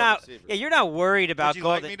you're not receiver? you're not worried about Would you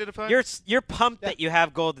Golden. like me to define? You're pumped that you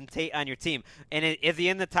have Golden Tate on your team, and is he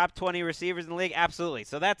in the top 20 receivers in the league? Absolutely.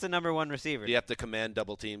 So that's a number 1 receiver. Do you have to command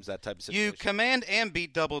double teams, that type of situation? You command and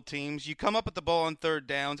beat double teams. You come up with the ball on third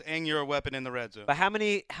downs, and you're a weapon in the red zone. But how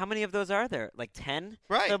many of those are there? Like 10?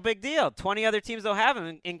 Right. No big deal. 20 other teams don't have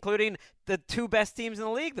him, including the 2 best teams in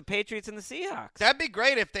the league, the Patriots and the Seahawks. That'd be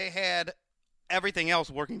great if they had everything else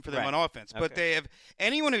working for them Right. on offense. But Okay. they have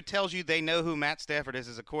anyone who tells you they know who Matt Stafford is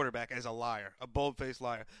as a quarterback is a liar, a bold-faced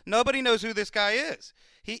liar. Nobody knows who this guy is.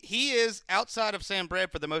 He is, outside of Sam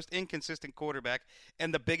Bradford, the most inconsistent quarterback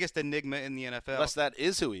and the biggest enigma in the NFL. Unless that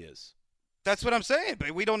is who he is. That's what I'm saying,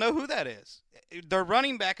 but we don't know who that is. Their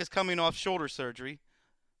running back is coming off shoulder surgery.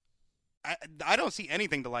 I don't see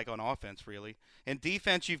anything to like on offense, really. In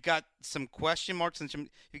defense, you've got some question marks. And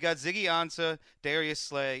you've got Ziggy Ansah, Darius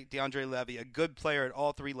Slay, DeAndre Levy, a good player at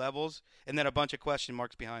all 3 levels, and then a bunch of question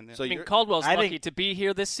marks behind them. So I mean, Caldwell's lucky to be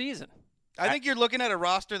here this season. I think you're looking at a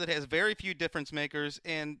roster that has very few difference makers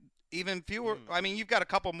and even fewer. I mean, you've got a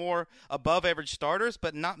couple more above-average starters,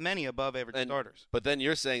 but not many above-average starters. But then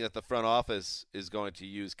you're saying that the front office is going to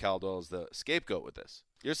use Caldwell as the scapegoat with this.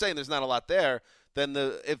 You're saying there's not a lot there. Then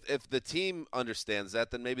if the team understands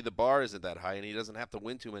that, then maybe the bar isn't that high, and he doesn't have to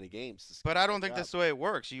win too many games. But I don't think that's the way it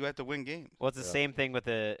works. You have to win games. Well, it's the same thing with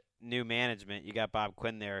the new management. You got Bob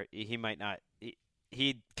Quinn there. He might not.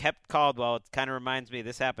 He kept Caldwell. It kind of reminds me.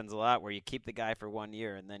 This happens a lot where you keep the guy for 1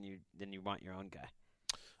 year and then you want your own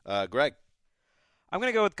guy. Greg, I'm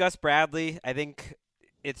gonna go with Gus Bradley. I think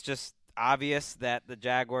it's just obvious that the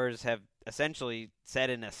Jaguars have essentially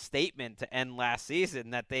said in a statement to end last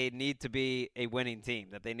season that they need to be a winning team,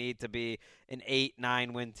 that they need to be an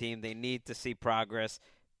 8-9 win team. They need to see progress,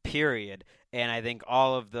 period. And I think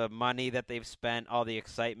all of the money that they've spent, all the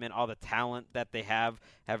excitement, all the talent that they have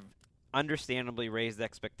understandably raised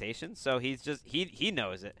expectations. So he's just he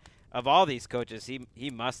knows it. Of all these coaches, he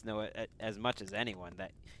must know it as much as anyone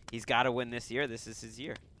that he's got to win this year. This is his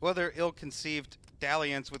year. Well, their ill-conceived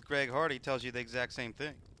dalliance with Greg Hardy tells you the exact same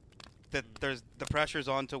thing. That there's the pressure's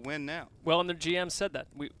on to win now. Well, and the GM said that.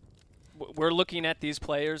 We're looking at these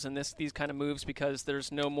players and these kind of moves because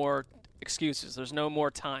there's no more excuses. There's no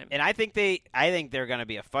more time. And I think they're going to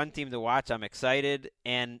be a fun team to watch. I'm excited.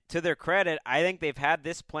 And to their credit, I think they've had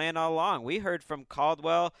this plan all along. We heard from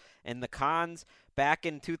Caldwell and the Cons back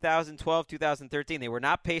in 2012, 2013. They were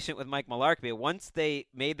not patient with Mike Mularkey. But once they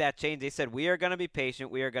made that change, they said, we are going to be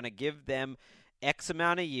patient. We are going to give them X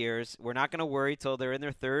amount of years. We're not going to worry till they're in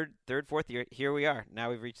their third, fourth year. Here we are. Now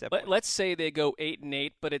we've reached that point. Let's say they go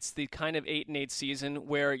 8-8, but it's the kind of 8-8 season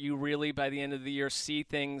where you really, by the end of the year, see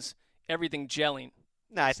everything gelling.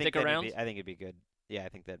 No, I Stick think around. I think it'd be good. Yeah, I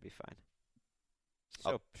think that'd be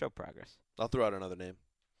fine. Show progress. I'll throw out another name,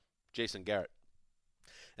 Jason Garrett.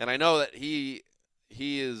 And I know that he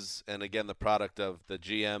is, and again, the product of the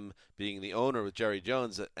GM being the owner with Jerry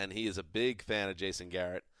Jones, and he is a big fan of Jason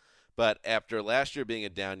Garrett. But after last year being a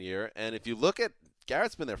down year, and if you look at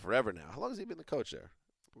Garrett's been there forever now. How long has he been the coach there?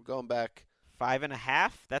 We're going back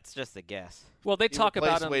 5.5. That's just a guess. Well, they talk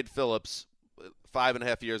about him. Wade Phillips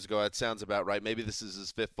 5.5 years ago. That sounds about right. Maybe this is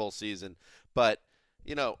his 5th full season. But,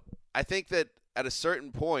 I think that at a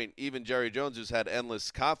certain point, even Jerry Jones, who's had endless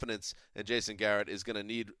confidence in Jason Garrett, is going to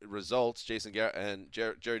need results. Jason Garrett and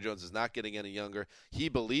Jerry Jones is not getting any younger. He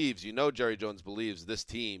believes, Jerry Jones believes this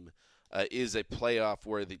team is a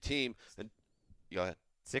playoff-worthy team. And go ahead.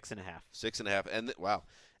 6.5. 6.5. And wow.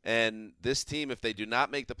 And this team, if they do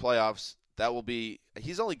not make the playoffs, that will be –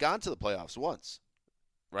 he's only gone to the playoffs once.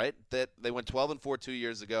 right? That they went 12-4 2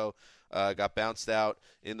 years ago, got bounced out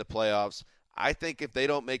in the playoffs. I think if they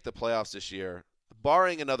don't make the playoffs this year,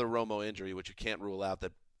 barring another Romo injury, which you can't rule out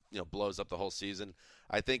that blows up the whole season,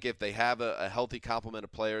 I think if they have a healthy complement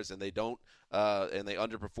of players and they don't and they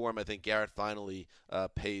underperform, I think Garrett finally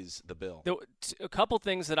pays the bill. A couple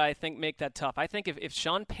things that I think make that tough. I think if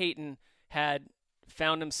Sean Payton had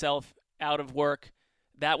found himself out of work,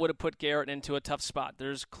 that would have put Garrett into a tough spot.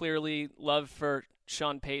 There's clearly love for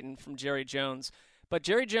Sean Payton from Jerry Jones. But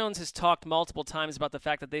Jerry Jones has talked multiple times about the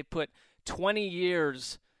fact that they've put 20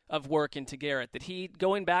 years of work into Garrett, that he,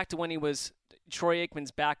 going back to when he was Troy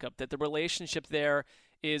Aikman's backup, that the relationship there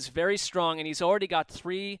is very strong, and he's already got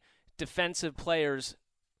 3 defensive players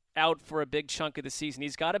out for a big chunk of the season.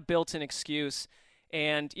 He's got a built-in excuse.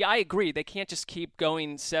 And, yeah, I agree. They can't just keep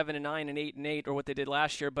going 7-9 and 8-8 or what they did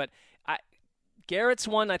last year. But Garrett's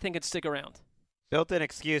one I think could stick around. Built-in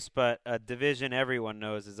excuse, but a division everyone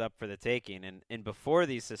knows is up for the taking. And before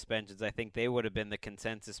these suspensions, I think they would have been the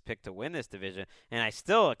consensus pick to win this division. And I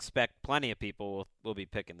still expect plenty of people will be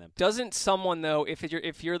picking them. Doesn't someone, though,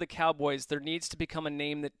 if you're the Cowboys, there needs to become a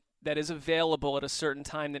name that is available at a certain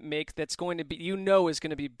time that's going to be is going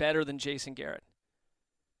to be better than Jason Garrett?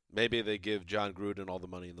 Maybe they give John Gruden all the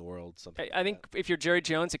money in the world. I think if you're Jerry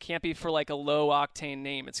Jones, it can't be for like a low-octane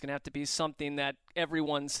name. It's going to have to be something that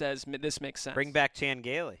everyone says this makes sense. Bring back Chan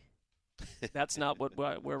Gailey. That's not what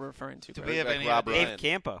we're referring to. Do we have any Dave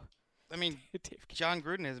Campo? I mean, John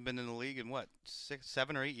Gruden hasn't been in the league in,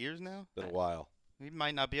 7 or 8 years now? Been a while. He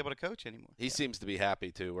might not be able to coach anymore. He seems to be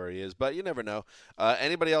happy, too, where he is. But you never know.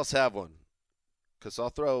 Anybody else have one? Because I'll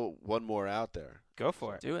throw one more out there. Go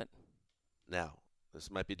for it. Do it. Now, this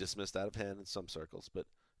might be dismissed out of hand in some circles, but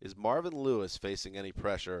is Marvin Lewis facing any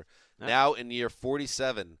pressure now in year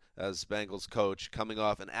 47 as Bengals coach, coming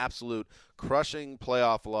off an absolute crushing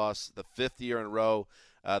playoff loss, the 5th year in a row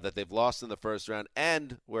that they've lost in the first round,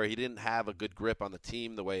 and where he didn't have a good grip on the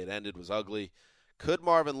team? The way it ended was ugly. Could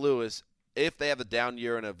Marvin Lewis, if they have a down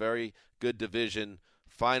year in a very good division,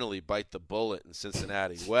 finally bite the bullet in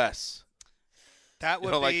Cincinnati? Wes? That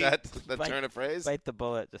would like be that turn of phrase? Bite the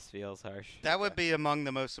bullet just feels harsh. That would be among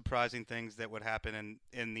the most surprising things that would happen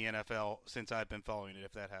in the NFL since I've been following it,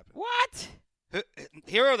 if that happened. What?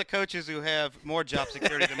 Here are the coaches who have more job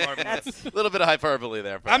security than Marvin Lewis. A little bit of hyperbole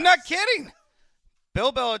there. Perhaps. I'm not kidding.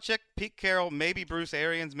 Bill Belichick, Pete Carroll, maybe Bruce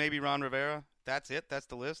Arians, maybe Ron Rivera. That's it. That's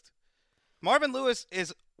the list. Marvin Lewis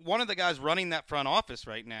is one of the guys running that front office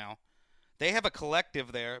right now. They have a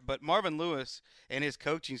collective there, but Marvin Lewis and his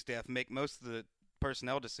coaching staff make most of the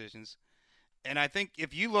personnel decisions. And I think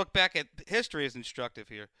if you look back at history is instructive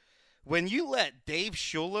here. When you let Dave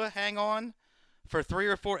Shula hang on for 3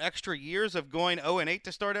 or 4 extra years of going 0-8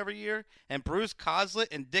 to start every year, and Bruce Coslett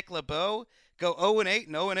and Dick LeBeau go 0-8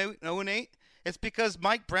 and 0-8 and 0-8, it's because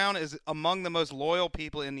Mike Brown is among the most loyal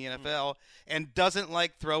people in the NFL and doesn't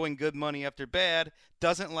like throwing good money after bad,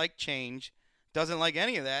 doesn't like change, doesn't like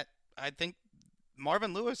any of that. I think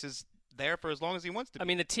Marvin Lewis is there for as long as he wants to be. I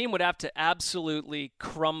mean, the team would have to absolutely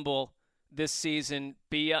crumble this season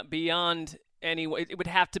beyond any way. It would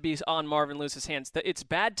have to be on Marvin Lewis's hands. It's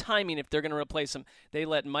bad timing if they're going to replace him. They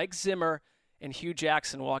let Mike Zimmer and Hugh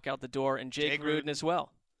Jackson walk out the door, and Jay Gruden as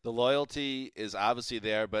well. The loyalty is obviously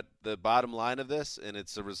there, but the bottom line of this, and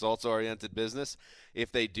it's a results-oriented business,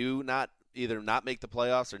 if they do either not make the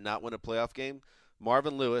playoffs or not win a playoff game,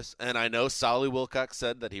 Marvin Lewis, and I know Solly Wilcox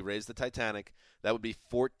said that he raised the Titanic, that would be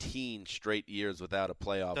 14 straight years without a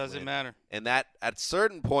playoff Doesn't win. matter. And that, at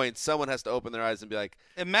certain points, someone has to open their eyes and be like,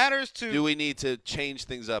 it matters to. Do we need to change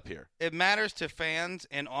things up here? It matters to fans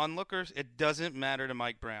and onlookers. It doesn't matter to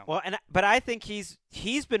Mike Brown. Well, but I think he's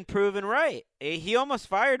been proven right. He almost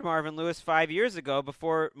fired Marvin Lewis 5 years ago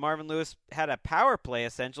before Marvin Lewis had a power play,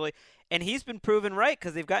 essentially. And he's been proven right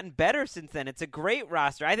because they've gotten better since then. It's a great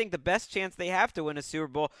roster. I think the best chance they have to win a Super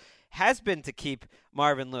Bowl has been to keep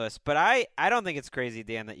Marvin Lewis. But I don't think it's crazy,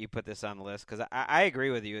 Dan, that you put this on the list because I agree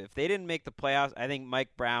with you. If they didn't make the playoffs, I think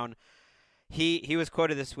Mike Brown, he was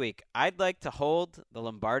quoted this week, "I'd like to hold the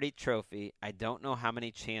Lombardi Trophy. I don't know how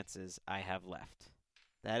many chances I have left."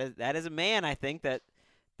 That is a man, I think, that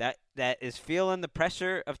is feeling the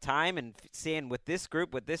pressure of time and saying, with this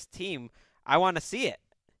group, with this team, I want to see it.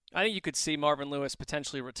 I think you could see Marvin Lewis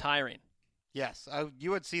potentially retiring. Yes,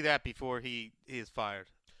 you would see that before he is fired.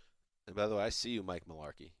 And by the way, I see you, Mike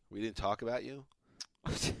Mularkey. We didn't talk about you.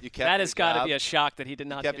 You kept that has got to be a shock that he did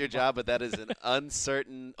not. You kept your job, but that is an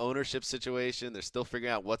uncertain ownership situation. They're still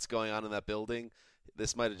figuring out what's going on in that building.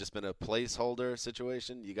 This might have just been a placeholder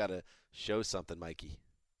situation. You got to show something, Mikey.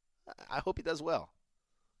 I hope he does well.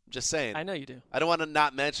 I'm just saying. I know you do. I don't want to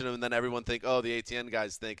not mention him and then everyone think, oh, the ATN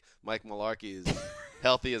guys think Mike Mularkey is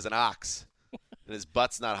healthy as an ox. And his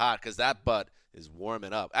butt's not hot because that butt is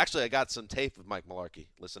warming up. Actually, I got some tape of Mike Mularkey.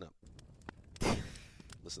 Listen up.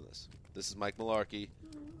 Listen to this. This is Mike Mularkey,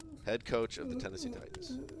 head coach of the Tennessee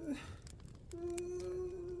Titans.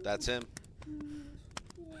 That's him.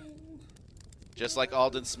 Just like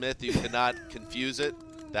Aldon Smith, you cannot confuse it.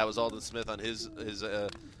 That was Aldon Smith on his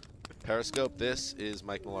Periscope. This is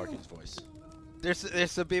Mike Mularkey's voice.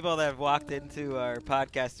 There's some people that have walked into our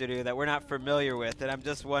podcast studio that we're not familiar with, and I'm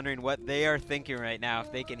just wondering what they are thinking right now,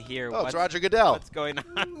 if they can hear it's Roger Goodell. What's going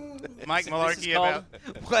on. Mike Mularkey about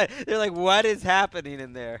what? They're like, what is happening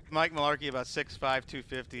in there? Mike Mularkey about 6'5",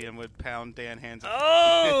 250, and would pound Dan Hansen.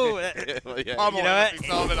 Oh! Well, yeah. You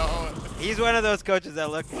know what? He's one of those coaches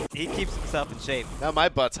that he keeps himself in shape. Now my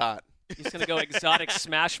butt's hot. He's going to go exotic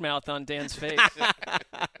smash mouth on Dan's face.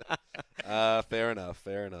 Fair enough.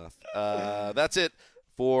 That's it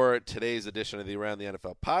for today's edition of the Around the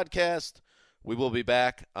NFL podcast. We will be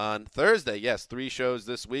back on Thursday. Yes, 3 shows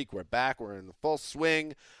this week. We're back. We're in full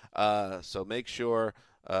swing. So make sure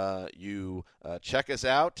you check us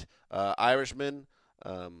out. Irishman,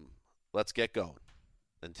 let's get going.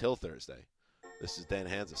 Until Thursday, this is Dan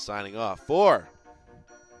Hansa signing off for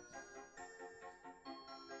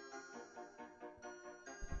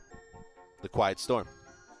The Quiet Storm,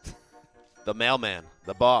 the mailman,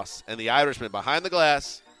 the boss, and the Irishman behind the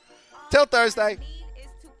glass. Till Thursday.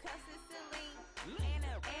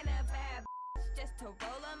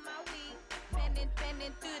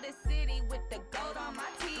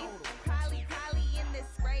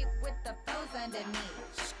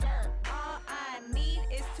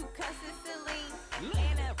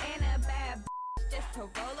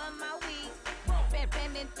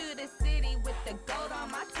 Bending through the city with the gold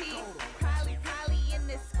on my teeth. Probably in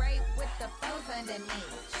the scrape with the foes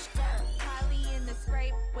underneath. Probably in the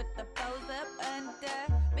scrape with the foes up under.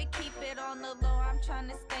 But keep it on the low, I'm trying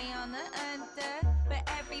to stay on the under. But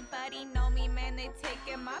everybody know me, man, they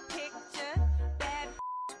taking my picture. Bad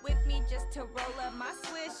with me just to roll up my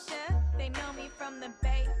swisher. They know me from the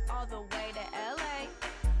Bay all the way to LA.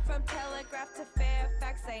 From Telegraph to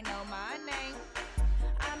Fairfax, they know my name.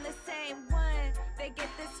 I'm the same one they get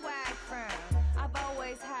the swag from. I've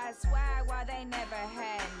always had swag while they never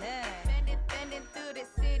had none. Bending through the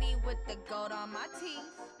city with the gold on my teeth.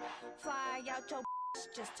 Fly out your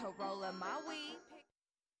just to roll up my weed.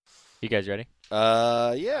 You guys ready?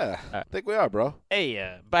 Yeah. I think we are, bro.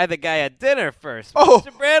 Hey, buy the guy a dinner first. Oh!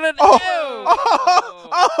 Mr. Brandon.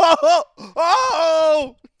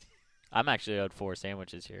 Oh! I'm actually owed 4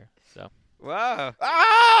 sandwiches here, so. Wow.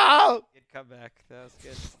 Oh! Good comeback. That was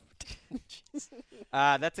good.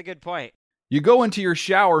 That's a good point. You go into your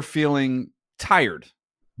shower feeling tired,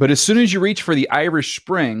 but as soon as you reach for the Irish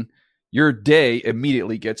Spring, your day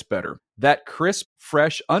immediately gets better. That crisp,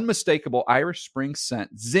 fresh, unmistakable Irish Spring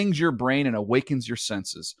scent zings your brain and awakens your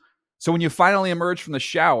senses. So when you finally emerge from the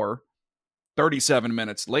shower, 37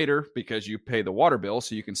 minutes later, because you pay the water bill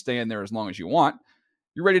so you can stay in there as long as you want,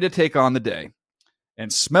 you're ready to take on the day.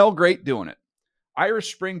 And smell great doing it.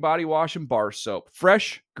 Irish Spring Body Wash and Bar Soap.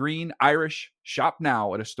 Fresh, green, Irish. Shop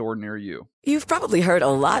now at a store near you. You've probably heard a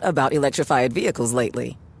lot about electrified vehicles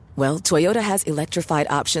lately. Well, Toyota has electrified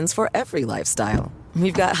options for every lifestyle.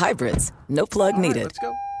 We've got hybrids, no plug needed. Let's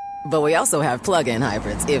go. But we also have plug-in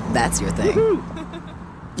hybrids, if that's your thing.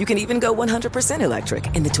 You can even go 100%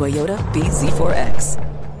 electric in the Toyota BZ4X.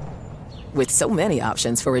 With so many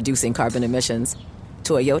options for reducing carbon emissions,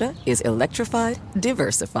 Toyota is electrified,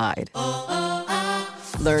 diversified.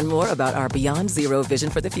 Learn more about our Beyond Zero vision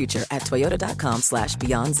for the future at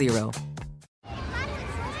toyota.com/Beyond Zero.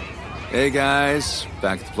 Hey guys,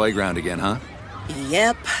 back at the playground again, huh?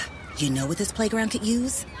 Yep. You know what this playground could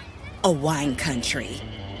use? A wine country.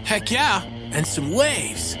 Heck yeah, and some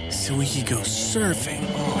waves so we could go surfing.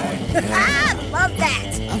 Oh, yeah. Love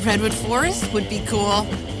that. A redwood forest would be cool.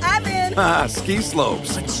 I'm in. Ski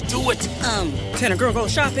slopes. Let's do it. Can a girl go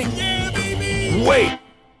shopping? Yeah, baby. Wait.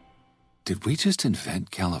 Did we just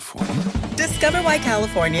invent California? Discover why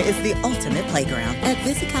California is the ultimate playground at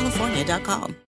visitcalifornia.com.